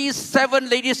 37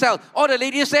 ladies cell. All the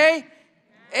ladies say,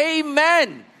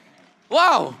 Amen.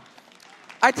 Wow.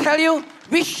 I tell you,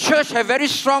 which church have very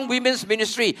strong women's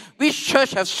ministry? Which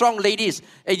church have strong ladies?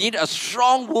 And you need a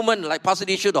strong woman like Pastor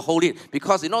Lee Chu to hold it.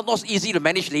 Because it's not easy to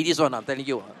manage ladies one, I'm telling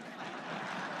you.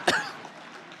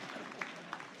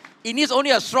 It needs only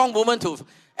a strong woman to.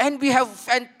 And we have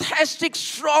fantastic,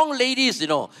 strong ladies,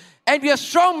 And we have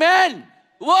strong men.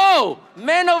 Whoa,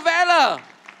 men of valor.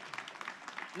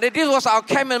 This was our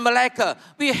camp in Malacca.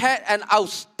 We had an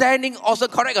outstanding,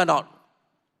 awesome, correct or not?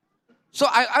 So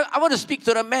I want to speak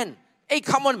to the men. Hey,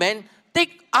 come on, man.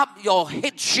 Take up your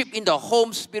headship in the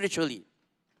home spiritually.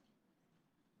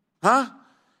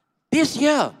 This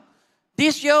year,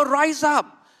 rise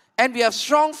up. And we have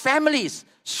strong families.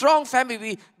 Strong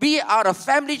family. We are a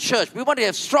family church. We want to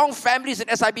have strong families in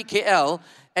SIBKL.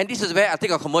 And this is where I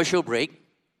take a commercial break.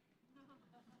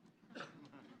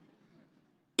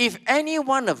 If any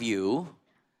one of you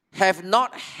have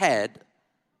not had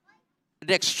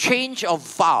the exchange of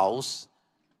vows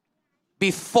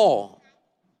before,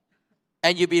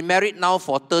 and you've been married now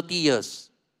for 30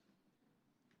 years,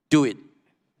 do it.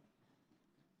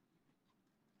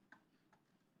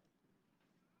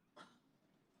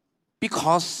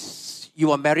 Because you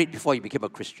were married before you became a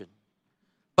Christian.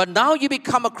 But now you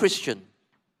become a Christian.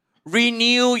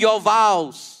 Renew your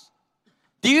vows.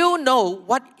 Do you know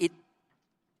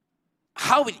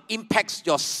how it impacts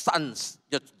your sons,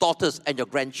 your daughters, and your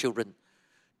grandchildren?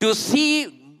 To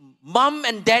see mom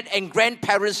and dad and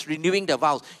grandparents renewing their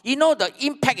vows. You know, the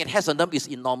impact it has on them is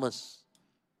enormous.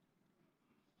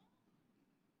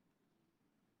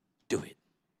 Do it.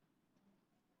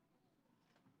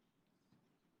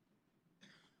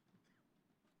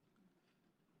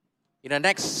 In the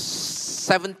next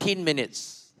 17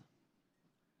 minutes,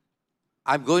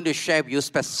 I'm going to share with you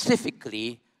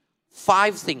specifically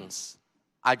 5 things.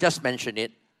 I just mentioned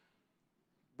it.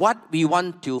 What we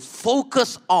want to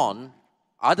focus on,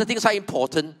 other things are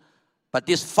important, but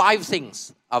these 5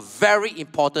 things are very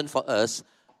important for us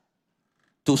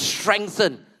to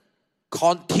strengthen,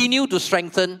 continue to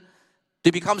strengthen,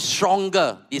 to become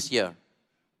stronger this year.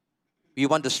 We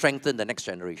want to strengthen the next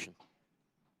generation.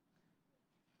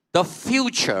 The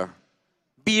future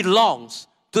belongs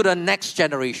to the next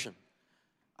generation.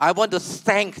 I want to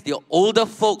thank the older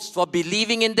folks for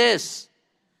believing in this.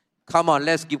 Come on,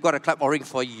 let's give God a clap offering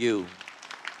for you.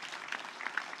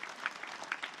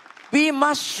 We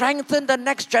must strengthen the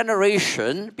next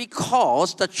generation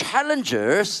because the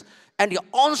challenges and the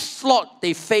onslaught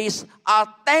they face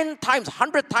are 10 times,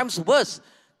 100 times worse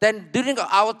than during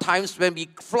our times when we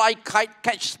fly kite,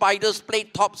 catch spiders, play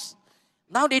tops.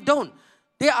 Now they don't.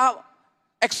 They are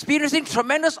experiencing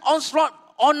tremendous onslaught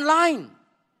online,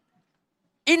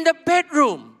 in the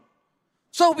bedroom.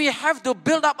 So we have to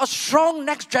build up a strong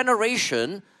next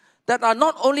generation that are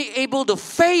not only able to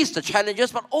face the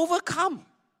challenges, but overcome.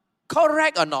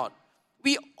 Correct or not?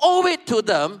 We owe it to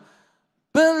them.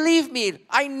 Believe me,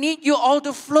 I need you all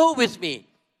to flow with me.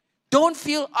 Don't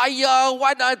feel,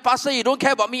 why not, Pastor, you don't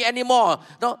care about me anymore.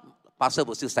 No, Pastor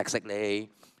will still sexy.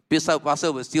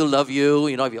 Pastor will still love you.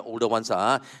 You know, if you're older ones,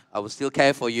 I will still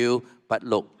care for you. But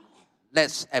look,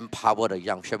 let's empower the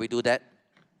young. Shall we do that?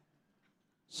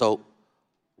 So,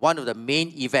 one of the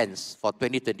main events for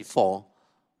 2024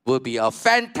 will be a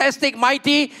fantastic,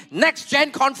 mighty Next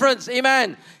Gen Conference.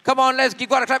 Amen. Come on, let's give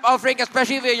God a clap offering,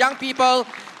 especially for young people.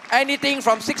 Anything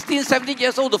from 16, 17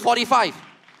 years old to 45.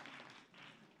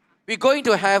 We're going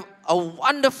to have a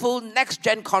wonderful Next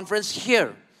Gen Conference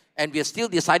here. And we are still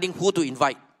deciding who to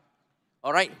invite.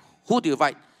 All right? Who to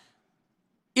invite?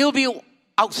 It'll be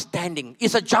outstanding.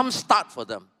 It's a jump start for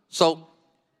them. So,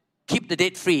 keep the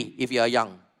date free if you are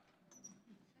young.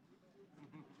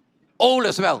 Old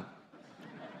as well.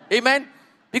 Amen?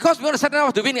 Because we want to set them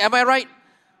up to win. Am I right?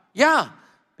 Yeah.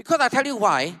 Because I tell you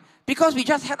why. Because we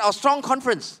just had our strong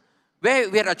conference where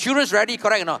we had our children's ready,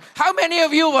 correct or not? How many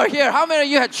of you were here? How many of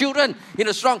you had children in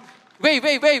a strong... Wave.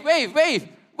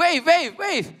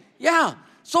 Yeah.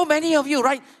 So many of you,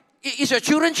 right? Is your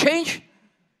children changed?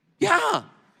 Yeah.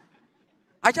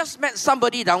 I just met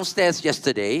somebody downstairs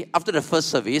yesterday after the first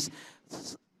service.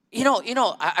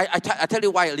 I tell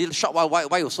you why a little short while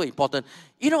why it was so important.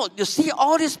 You see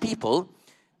all these people,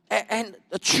 and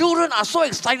the children are so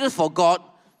excited for God.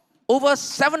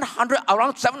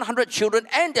 Around 700 children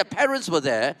and their parents were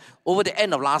there over the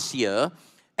end of last year.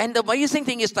 And the amazing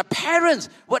thing is the parents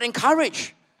were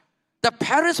encouraged.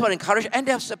 And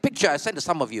there's a picture I sent to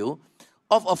some of you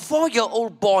of a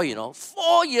 4-year-old boy,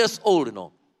 4 years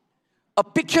old, a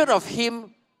picture of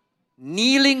him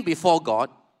kneeling before God.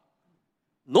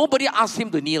 Nobody asked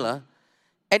him to kneel.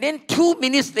 And then 2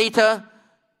 minutes later,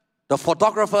 the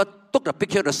photographer took the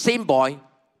picture of the same boy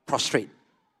prostrate.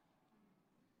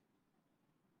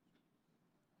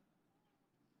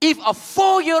 If a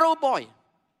 4-year-old boy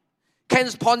can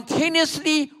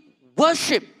spontaneously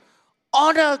worship,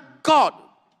 honor God,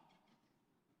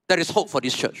 there is hope for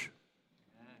this church.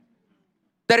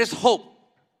 There is hope.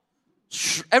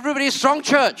 Everybody, strong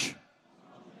church.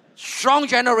 Strong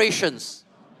generations.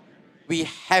 We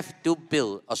have to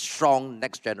build a strong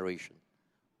next generation.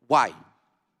 Why?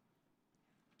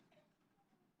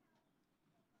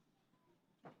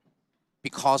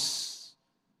 Because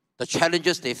the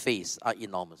challenges they face are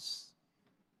enormous.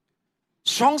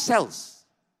 Strong cells.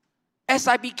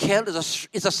 SIBKL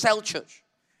is a cell church.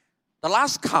 The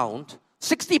last count,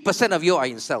 60% of you are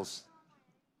in cells.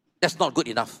 That's not good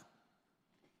enough.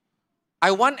 I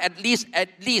want at least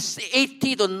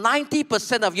 80 to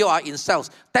 90% of you are in cells.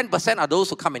 10% are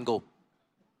those who come and go.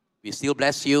 We still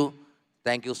bless you.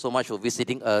 Thank you so much for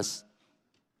visiting us.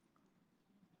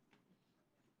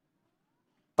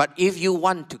 But if you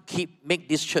want to make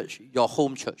this church your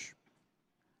home church,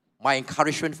 my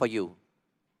encouragement for you,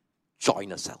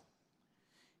 join a cell.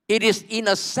 It is in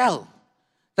a cell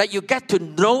that you get to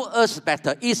know us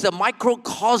better. It's a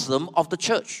microcosm of the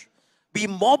church. We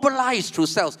mobilize through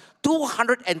cells.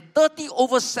 230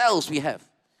 over cells we have.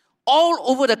 All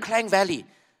over the Klang Valley.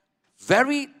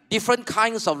 very different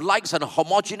kinds of likes and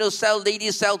homogeneous cell,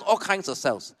 lady cells, all kinds of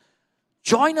cells.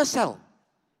 Join a cell.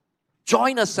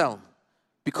 Join a cell.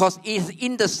 Because it's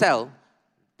in the cell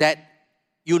that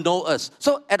you know us.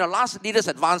 So at the last Leaders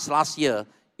Advance last year,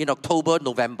 in October,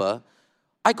 November,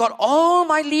 I got all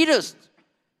my leaders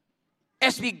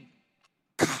as we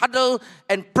cuddle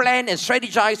and plan and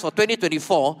strategize for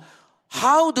 2024.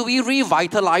 How do we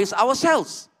revitalize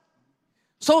ourselves?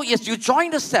 So as you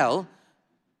join the cell,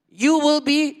 you will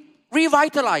be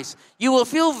revitalized. You will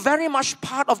feel very much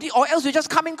part of or else you just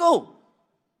come and go.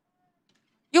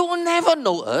 You will never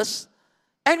know us,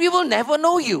 and we will never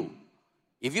know you.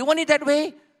 If you want it that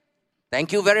way,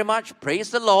 thank you very much.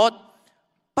 Praise the Lord.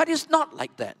 But it's not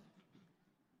like that.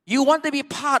 You want to be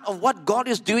part of what God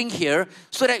is doing here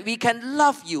so that we can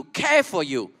love you, care for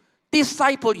you,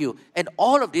 disciple you. And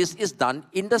all of this is done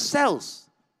in the cells.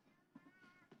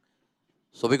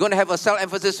 So we're going to have a cell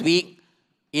emphasis week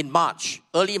in March,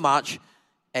 early March.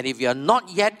 And if you're not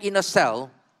yet in a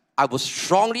cell, I would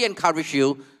strongly encourage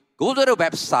you, go to the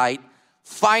website,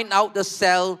 find out the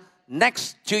cell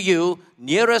next to you,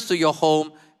 nearest to your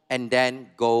home, and then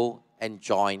go and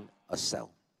join a cell.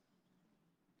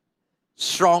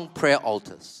 Strong prayer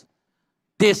altars.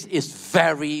 This is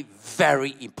very,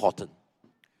 very important.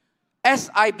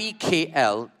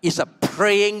 SIBKL is a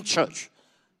praying church.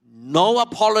 No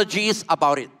apologies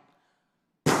about it.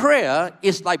 Prayer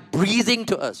is like breathing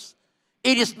to us.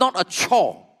 It is not a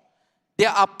chore. There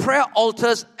are prayer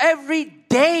altars every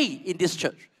day in this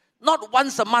church, not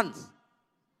once a month.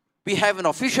 We have an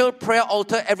official prayer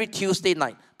altar every Tuesday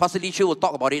night. Pastor Lee Chu will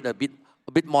talk about it a bit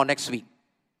more next week.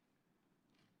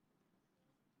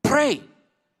 Pray.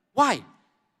 Why?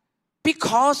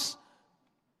 Because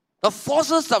the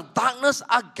forces of darkness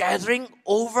are gathering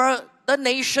over the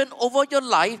nation, over your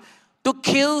life, to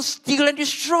kill, steal, and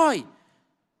destroy.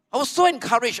 I was so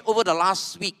encouraged over the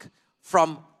last week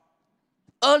from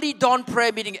early dawn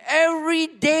prayer meeting every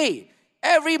day,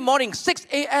 every morning, 6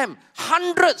 a.m.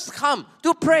 Hundreds come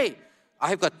to pray. I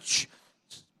have got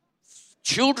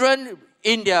children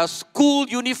in their school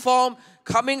uniform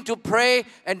coming to pray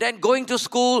and then going to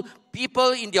school,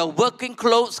 people in their working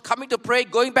clothes coming to pray,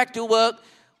 going back to work.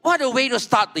 What a way to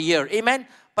start the year, amen?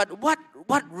 But what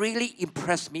really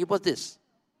impressed me was this.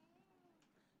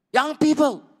 Young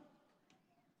people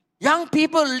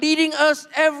leading us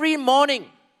every morning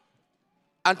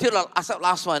until the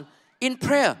last one in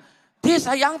prayer. These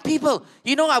are young people.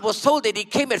 You know, I was told that they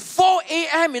came at 4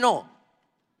 a.m., you know.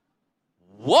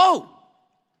 Whoa!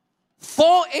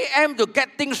 4 a.m. to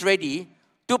get things ready,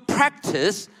 to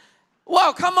practice.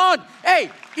 Wow, come on.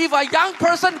 Hey, if a young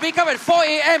person wake up at 4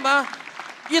 a.m.,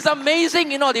 it's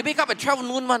amazing, you know. They wake up at 12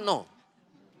 noon, man, no.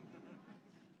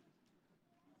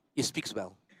 It speaks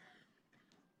well.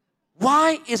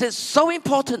 Why is it so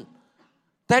important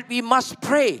that we must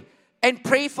pray and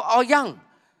pray for our young?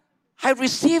 I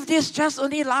received this just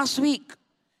only last week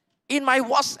in my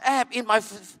WhatsApp, in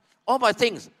all my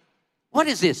things. What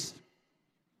is this?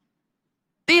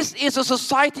 This is a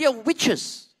society of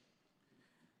witches.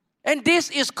 And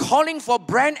this is calling for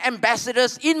brand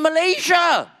ambassadors in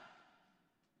Malaysia.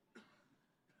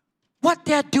 What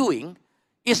they're doing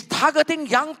is targeting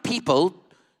young people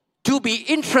to be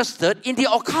interested in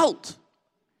the occult,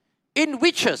 in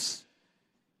witches,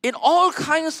 in all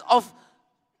kinds of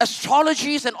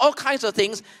astrologies and all kinds of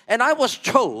things. And I was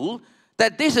told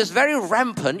that this is very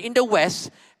rampant in the West,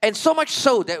 and so much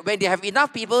so that when they have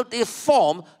enough people, they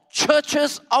form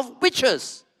churches of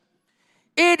witches.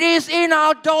 It is in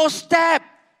our doorstep.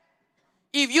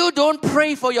 If you don't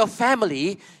pray for your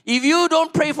family, if you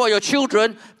don't pray for your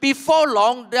children, before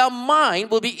long, their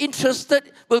mind will be influenced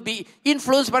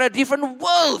by a different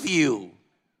worldview.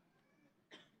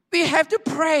 We have to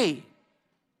pray.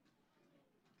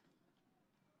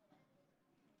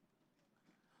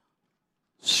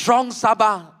 Strong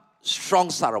Sabah, strong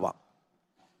Sarawak.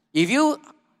 If you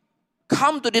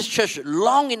come to this church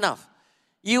long enough,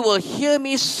 you will hear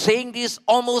me saying this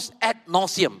almost ad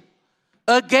nauseum.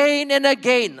 Again and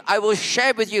again, I will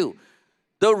share with you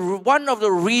one of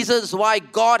the reasons why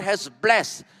God has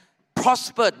blessed,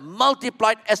 prospered,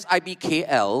 multiplied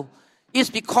SIBKL is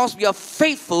because we are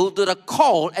faithful to the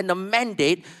call and the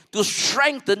mandate to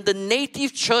strengthen the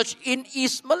native church in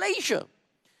East Malaysia.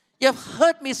 You have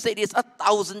heard me say this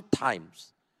 1,000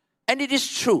 times, and it is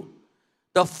true.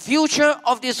 The future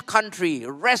of this country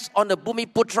rests on the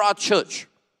Bumiputra Church,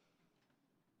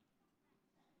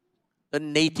 the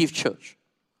native church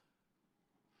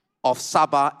of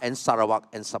Sabah and Sarawak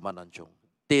and Semenanjung.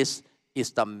 This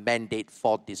is the mandate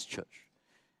for this church.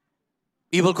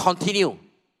 We will continue.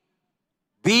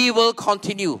 We will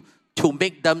continue to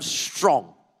make them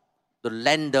strong to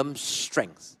lend them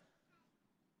strength.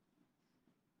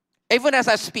 Even as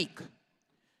I speak,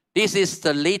 this is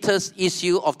the latest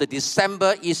issue of the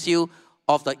December issue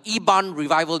of the Iban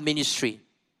Revival Ministry.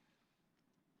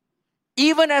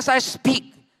 Even as I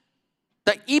speak,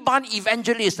 the Iban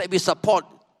evangelists that we support,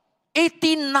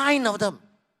 89 of them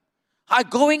are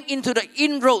going into the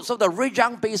inroads of the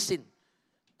Rejang Basin.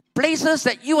 Places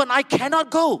that you and I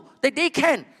cannot go, that they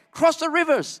can. Cross the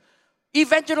rivers,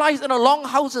 evangelize in the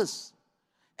longhouses.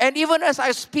 And even as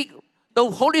I speak, the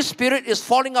Holy Spirit is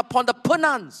falling upon the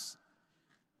Penans.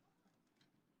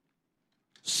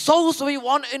 Souls we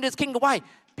want in this kingdom. Why?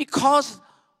 Because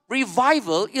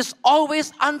revival is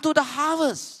always unto the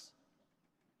harvest.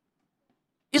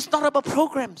 It's not about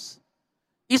programs.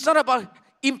 It's not about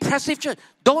impressive church.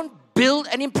 Don't build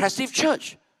an impressive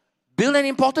church. Build an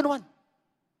important one.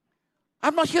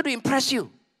 I'm not here to impress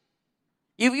you.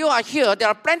 If you are here, there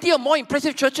are plenty of more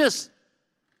impressive churches.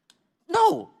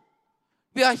 No.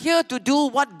 We are here to do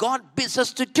what God bids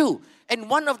us to do. And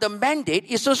one of the mandate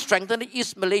is to strengthen the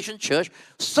East Malaysian church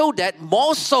so that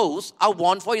more souls are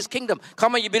won for His kingdom.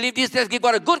 Come on, you believe this? Let's give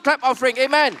God a good clap offering.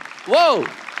 Amen. Whoa.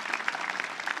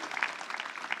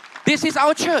 This is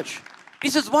our church.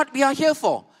 This is what we are here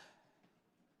for.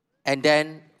 And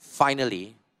then,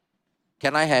 finally,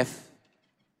 can I have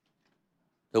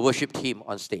the worship team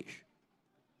on stage?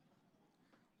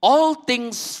 All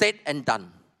things said and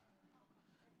done,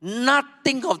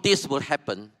 nothing of this will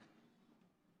happen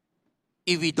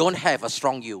if we don't have a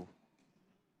strong you.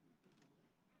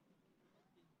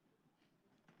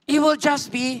 It will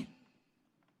just be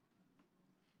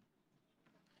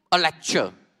a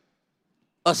lecture,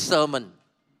 a sermon.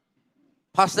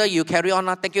 Pastor, you carry on.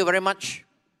 Thank you very much.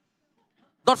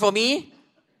 Not for me.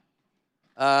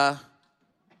 I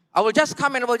will just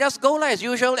come and I will just go as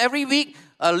usual every week,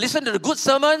 listen to the good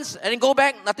sermons and then go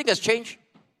back. Nothing has changed.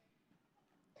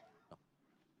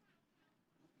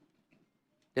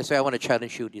 That's why I want to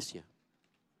challenge you this year.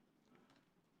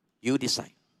 You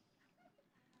decide.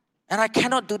 And I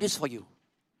cannot do this for you.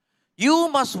 You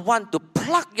must want to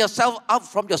pluck yourself out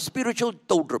from your spiritual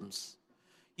doldrums.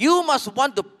 You must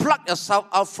want to pluck yourself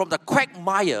out from the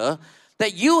quagmire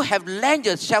that you have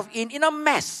landed yourself in a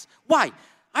mess. Why?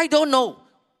 I don't know.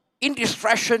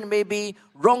 Indiscretion maybe,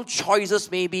 wrong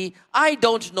choices maybe. I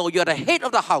don't know. You're the head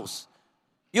of the house.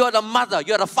 You're the mother.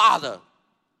 You're the father.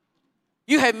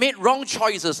 You have made wrong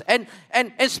choices. And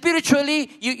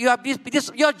spiritually,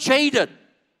 you're jaded.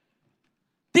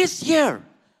 This year,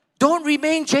 don't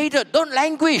remain jaded. Don't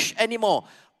languish anymore.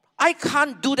 I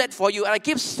can't do that for you. And I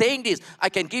keep saying this. I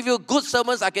can give you good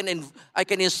sermons. I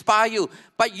can inspire you.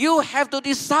 But you have to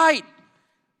decide.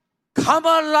 Come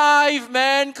alive,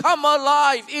 man. Come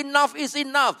alive. Enough is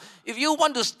enough. If you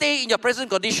want to stay in your present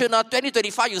condition,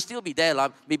 2025, you'll still be there.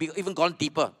 Maybe even gone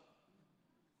deeper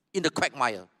in the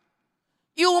quagmire.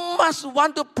 You must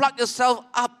want to plug yourself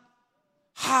up.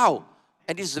 How?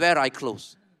 And this is where I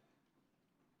close.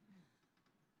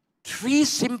 3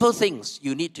 simple things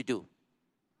you need to do.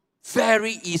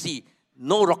 Very easy.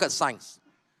 No rocket science.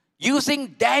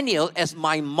 Using Daniel as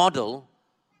my model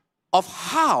of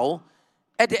how,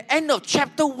 at the end of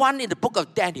chapter 1 in the book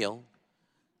of Daniel,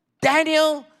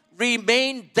 Daniel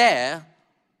remained there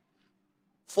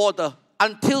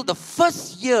until the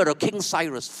first year of King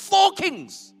Cyrus. 4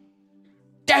 kings.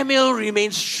 Daniel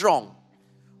remained strong.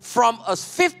 From a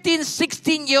 15,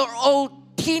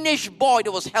 16-year-old teenage boy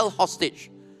that was held hostage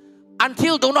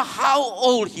until don't know how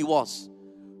old he was.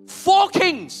 4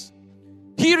 kings.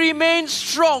 He remained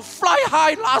strong. Fly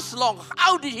high, last long.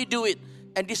 How did he do it?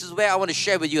 And this is where I want to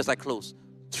share with you as I close.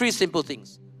 3 simple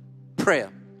things.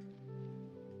 Prayer.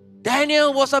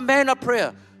 Daniel was a man of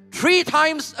prayer. 3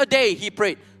 times a day he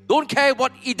prayed. Don't care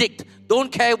what edict.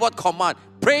 Don't care what command.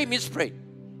 Pray means pray.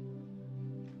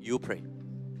 You pray.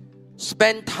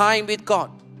 Spend time with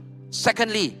God.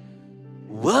 Secondly,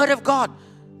 Word of God.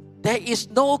 There is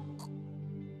no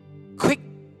quick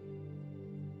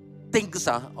things,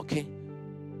 okay?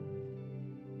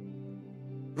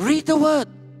 Read the Word.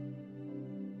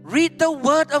 Read the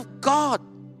Word of God.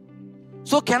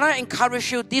 So can I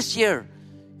encourage you this year,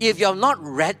 if you have not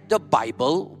read the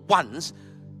Bible once,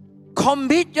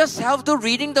 commit yourself to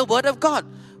reading the Word of God.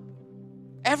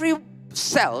 Every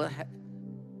cell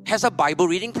has a Bible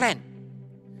reading plan.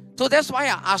 So that's why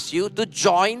I ask you to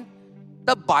join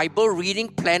the Bible reading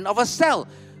plan of a cell.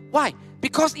 Why?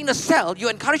 Because in a cell, you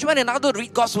encourage one another to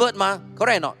read God's Word,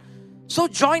 correct or not? So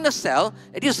join a cell.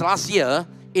 This last year,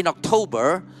 in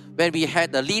October, when we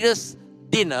had the leaders'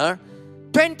 dinner,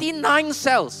 29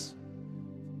 cells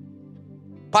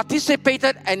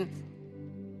participated and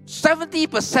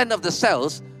 70% of the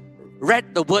cells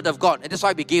read the Word of God. And that's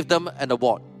why we gave them an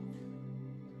award.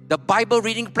 The Bible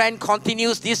reading plan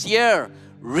continues this year.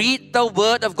 Read the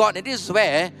Word of God. And this is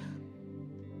where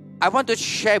I want to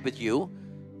share with you.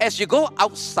 As you go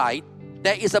outside,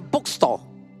 there is a bookstore.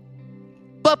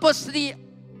 Purposely,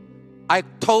 I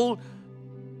told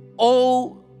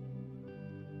all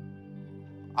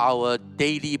our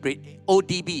daily bread,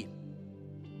 ODB,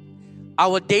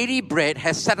 our daily bread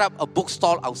has set up a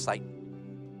bookstore outside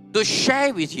to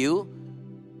share with you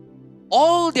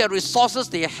all their resources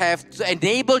they have to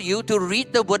enable you to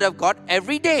read the Word of God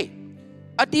every day.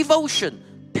 A devotion,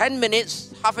 10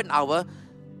 minutes, half an hour.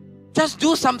 Just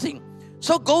do something.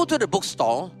 So go to the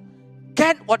bookstore,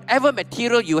 get whatever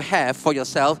material you have for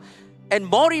yourself, and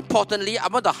more importantly, I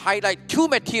want to highlight 2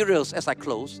 materials as I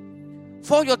close.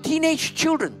 For your teenage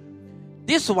children.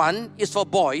 This one is for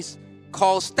boys,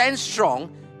 called Stand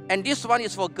Strong, and this one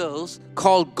is for girls,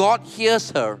 called God Hears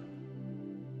Her.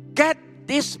 Get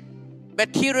this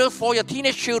material for your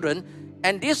teenage children,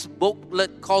 and this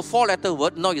booklet called 4-letter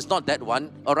word. No, it's not that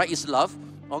one. All right, it's love.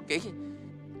 Okay.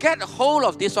 Get hold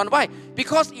of this one. Why?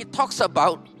 Because it talks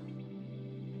about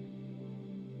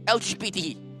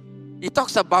LGBT. It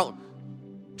talks about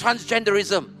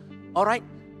transgenderism. All right?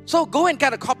 So go and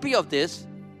get a copy of this.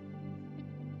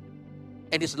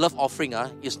 And it's love offering.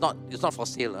 It's not for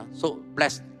sale. So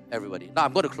bless everybody. Now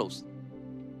I'm going to close.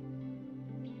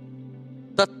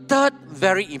 The third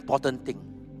very important thing.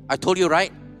 I told you,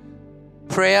 right?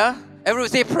 Prayer. Everybody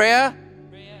say prayer.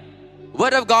 Prayer.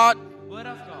 Word of God. Word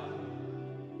of God.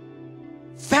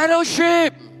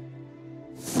 Fellowship.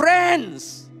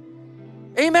 Friends.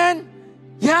 Amen.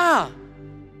 Yeah.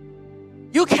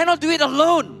 You cannot do it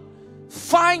alone.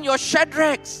 Find your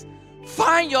Shadrachs.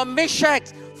 Find your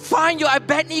Meshachs. Find your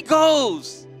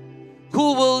Abednegos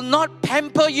who will not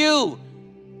pamper you,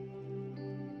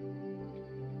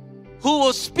 who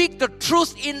will speak the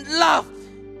truth in love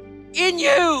in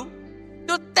you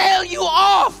to tell you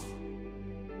off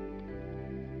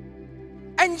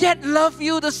and yet love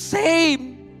you the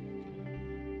same.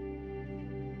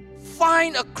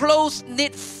 Find a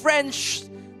close-knit friends,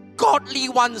 godly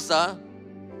ones.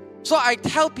 So I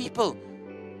tell people,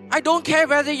 I don't care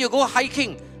whether you go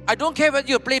hiking, I don't care whether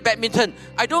you play badminton,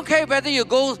 I don't care whether you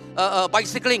go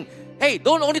bicycling. Hey,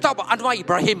 don't only talk about Anwar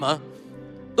Ibrahim.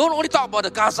 Don't only talk about the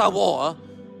Gaza war.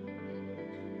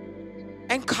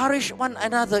 Encourage one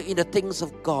another in the things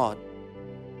of God.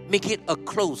 Make it a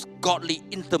close, godly,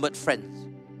 intimate friends.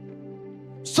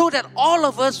 So that all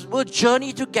of us will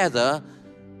journey together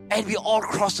and we all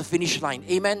cross the finish line.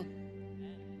 Amen?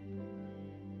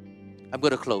 I'm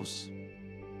going to close.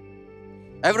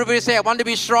 Everybody say, I want to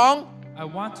be strong. I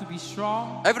want to be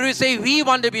strong. Everybody say, we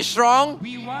want to be strong.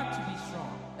 We want to be strong.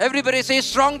 Everybody say,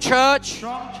 strong church.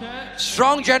 Strong church.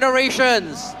 Strong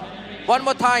generations. One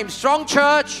more time. Strong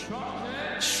church.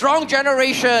 Strong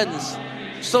generations.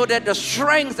 So that the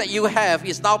strength that you have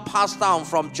is now passed down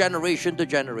from generation to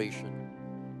generation.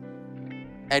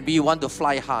 And we want to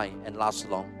fly high and last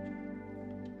long.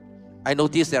 I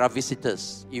notice there are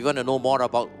visitors. If you want to know more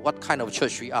about what kind of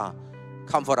church we are,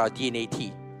 come for our DNA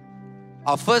tea.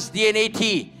 Our first DNA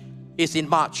tea is in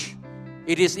March.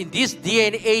 It is in this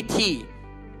DNA tea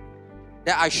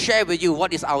that I share with you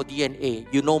what is our DNA.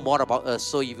 You know more about us.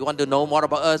 So if you want to know more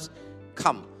about us,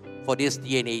 come for this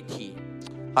DNA tea.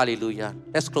 Hallelujah.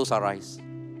 Let's close our eyes.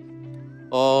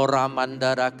 Oh,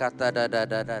 Ramandara kata da da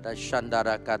da da da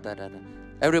Shandara kata da da.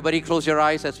 Everybody close your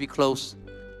eyes as we close.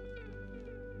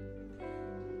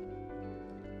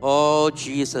 Oh,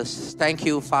 Jesus, thank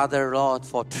you, Father, Lord,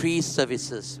 for 3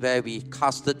 services where we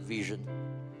casted vision.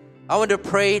 I want to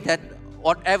pray that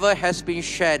whatever has been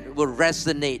shared will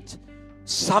resonate,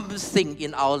 something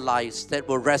in our lives that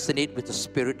will resonate with the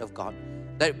Spirit of God,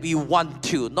 that we want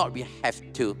to, not we have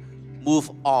to, move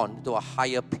on to a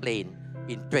higher plane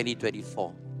in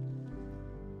 2024.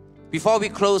 Before we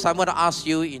close, I'm going to ask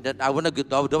you, I don't want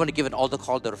to give an altar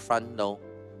call to the front, no.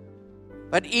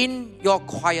 But in your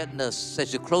quietness,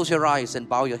 as you close your eyes and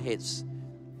bow your heads,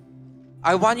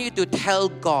 I want you to tell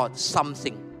God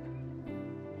something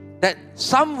that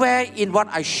somewhere in what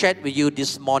I shared with you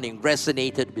this morning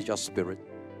resonated with your spirit.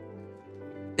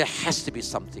 There has to be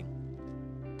something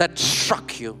that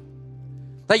struck you,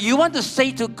 that you want to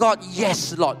say to God,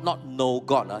 yes, Lord, not no,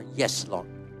 God, yes, Lord,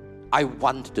 I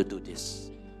want to do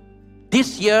this.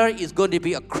 This year is going to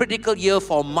be a critical year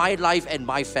for my life and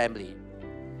my family.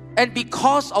 And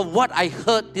because of what I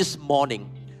heard this morning,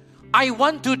 I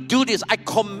want to do this. I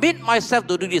commit myself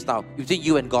to do this now between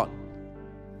you and God.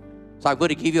 So I'm going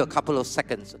to give you a couple of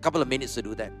seconds, a couple of minutes to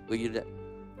do that. Will you do that?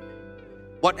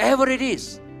 Whatever it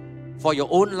is, for your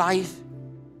own life,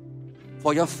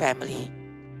 for your family,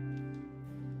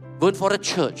 But for the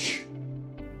church,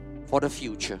 for the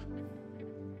future,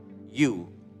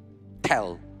 you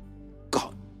tell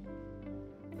God.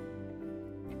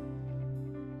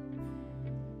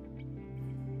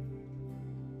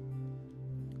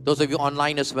 Those of you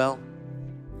online as well,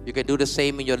 you can do the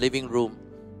same in your living room,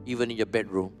 even in your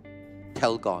bedroom.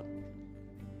 Tell God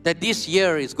that this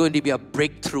year is going to be a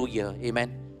breakthrough year.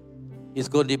 Amen. It's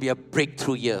going to be a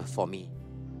breakthrough year for me.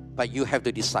 But you have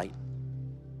to decide.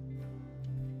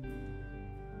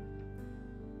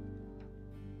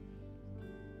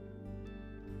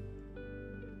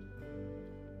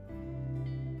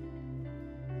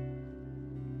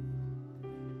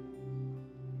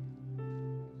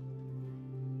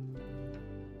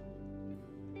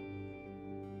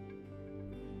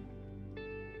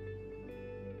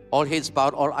 All heads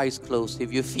bowed, all eyes closed.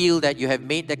 If you feel that you have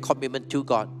made that commitment to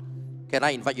God, can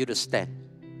I invite you to stand?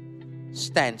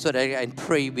 Stand so that I can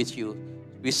pray with you.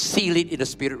 We seal it in the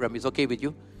spirit realm. It's okay with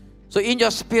you? So in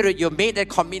your spirit, you made that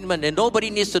commitment and nobody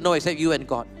needs to know except you and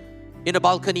God. In the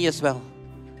balcony as well.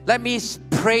 Let me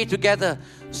pray together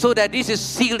so that this is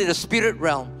sealed in the spirit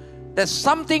realm. That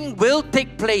something will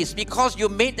take place because you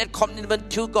made that commitment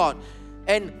to God.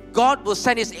 And God will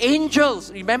send His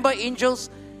angels. Remember angels?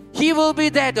 He will be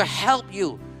there to help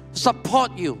you,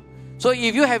 support you. So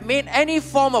if you have made any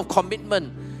form of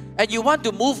commitment and you want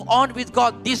to move on with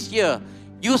God this year,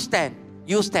 you stand.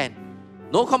 You stand.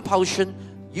 No compulsion.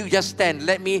 You just stand.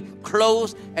 Let me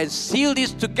close and seal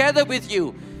this together with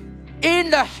you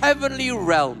in the heavenly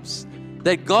realms.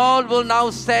 That God will now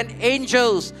send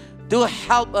angels to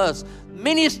help us,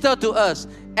 minister to us,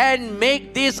 and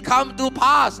make this come to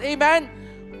pass. Amen.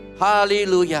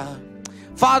 Hallelujah.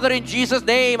 Father, in Jesus'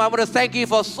 name, I want to thank you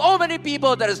for so many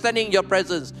people that are standing in your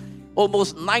presence.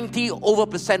 Almost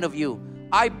 90% of you.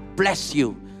 I bless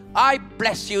you. I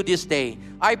bless you this day.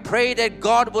 I pray that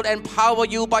God will empower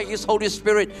you by His Holy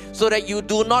Spirit so that you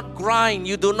do not grind,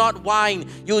 you do not whine,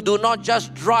 you do not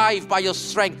just drive by your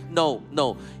strength.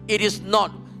 No. It is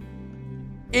not.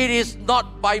 It is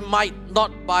not by might,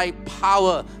 not by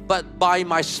power, but by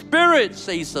my Spirit,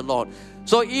 says the Lord.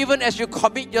 So even as you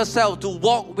commit yourself to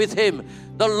walk with Him,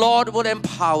 the Lord will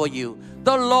empower you.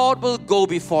 The Lord will go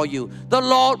before you. The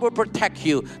Lord will protect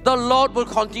you. The Lord will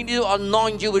continue to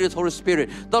anoint you with His Holy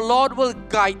Spirit. The Lord will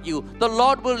guide you. The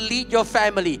Lord will lead your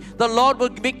family. The Lord will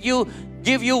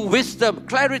give you wisdom,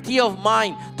 clarity of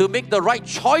mind to make the right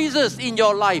choices in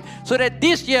your life. So that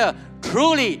this year,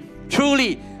 truly,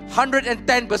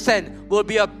 110% will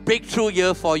be a breakthrough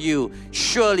year for you.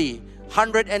 Surely,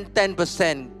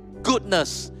 110%.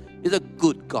 Goodness is a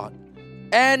good God.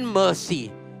 And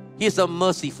mercy, He's a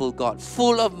merciful God,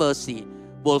 full of mercy,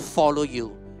 will follow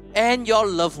you and your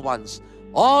loved ones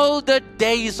all the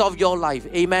days of your life.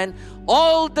 Amen.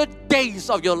 All the days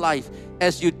of your life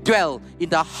as you dwell in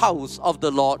the house of the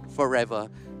Lord forever.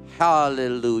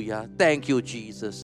 Hallelujah. Thank you, Jesus.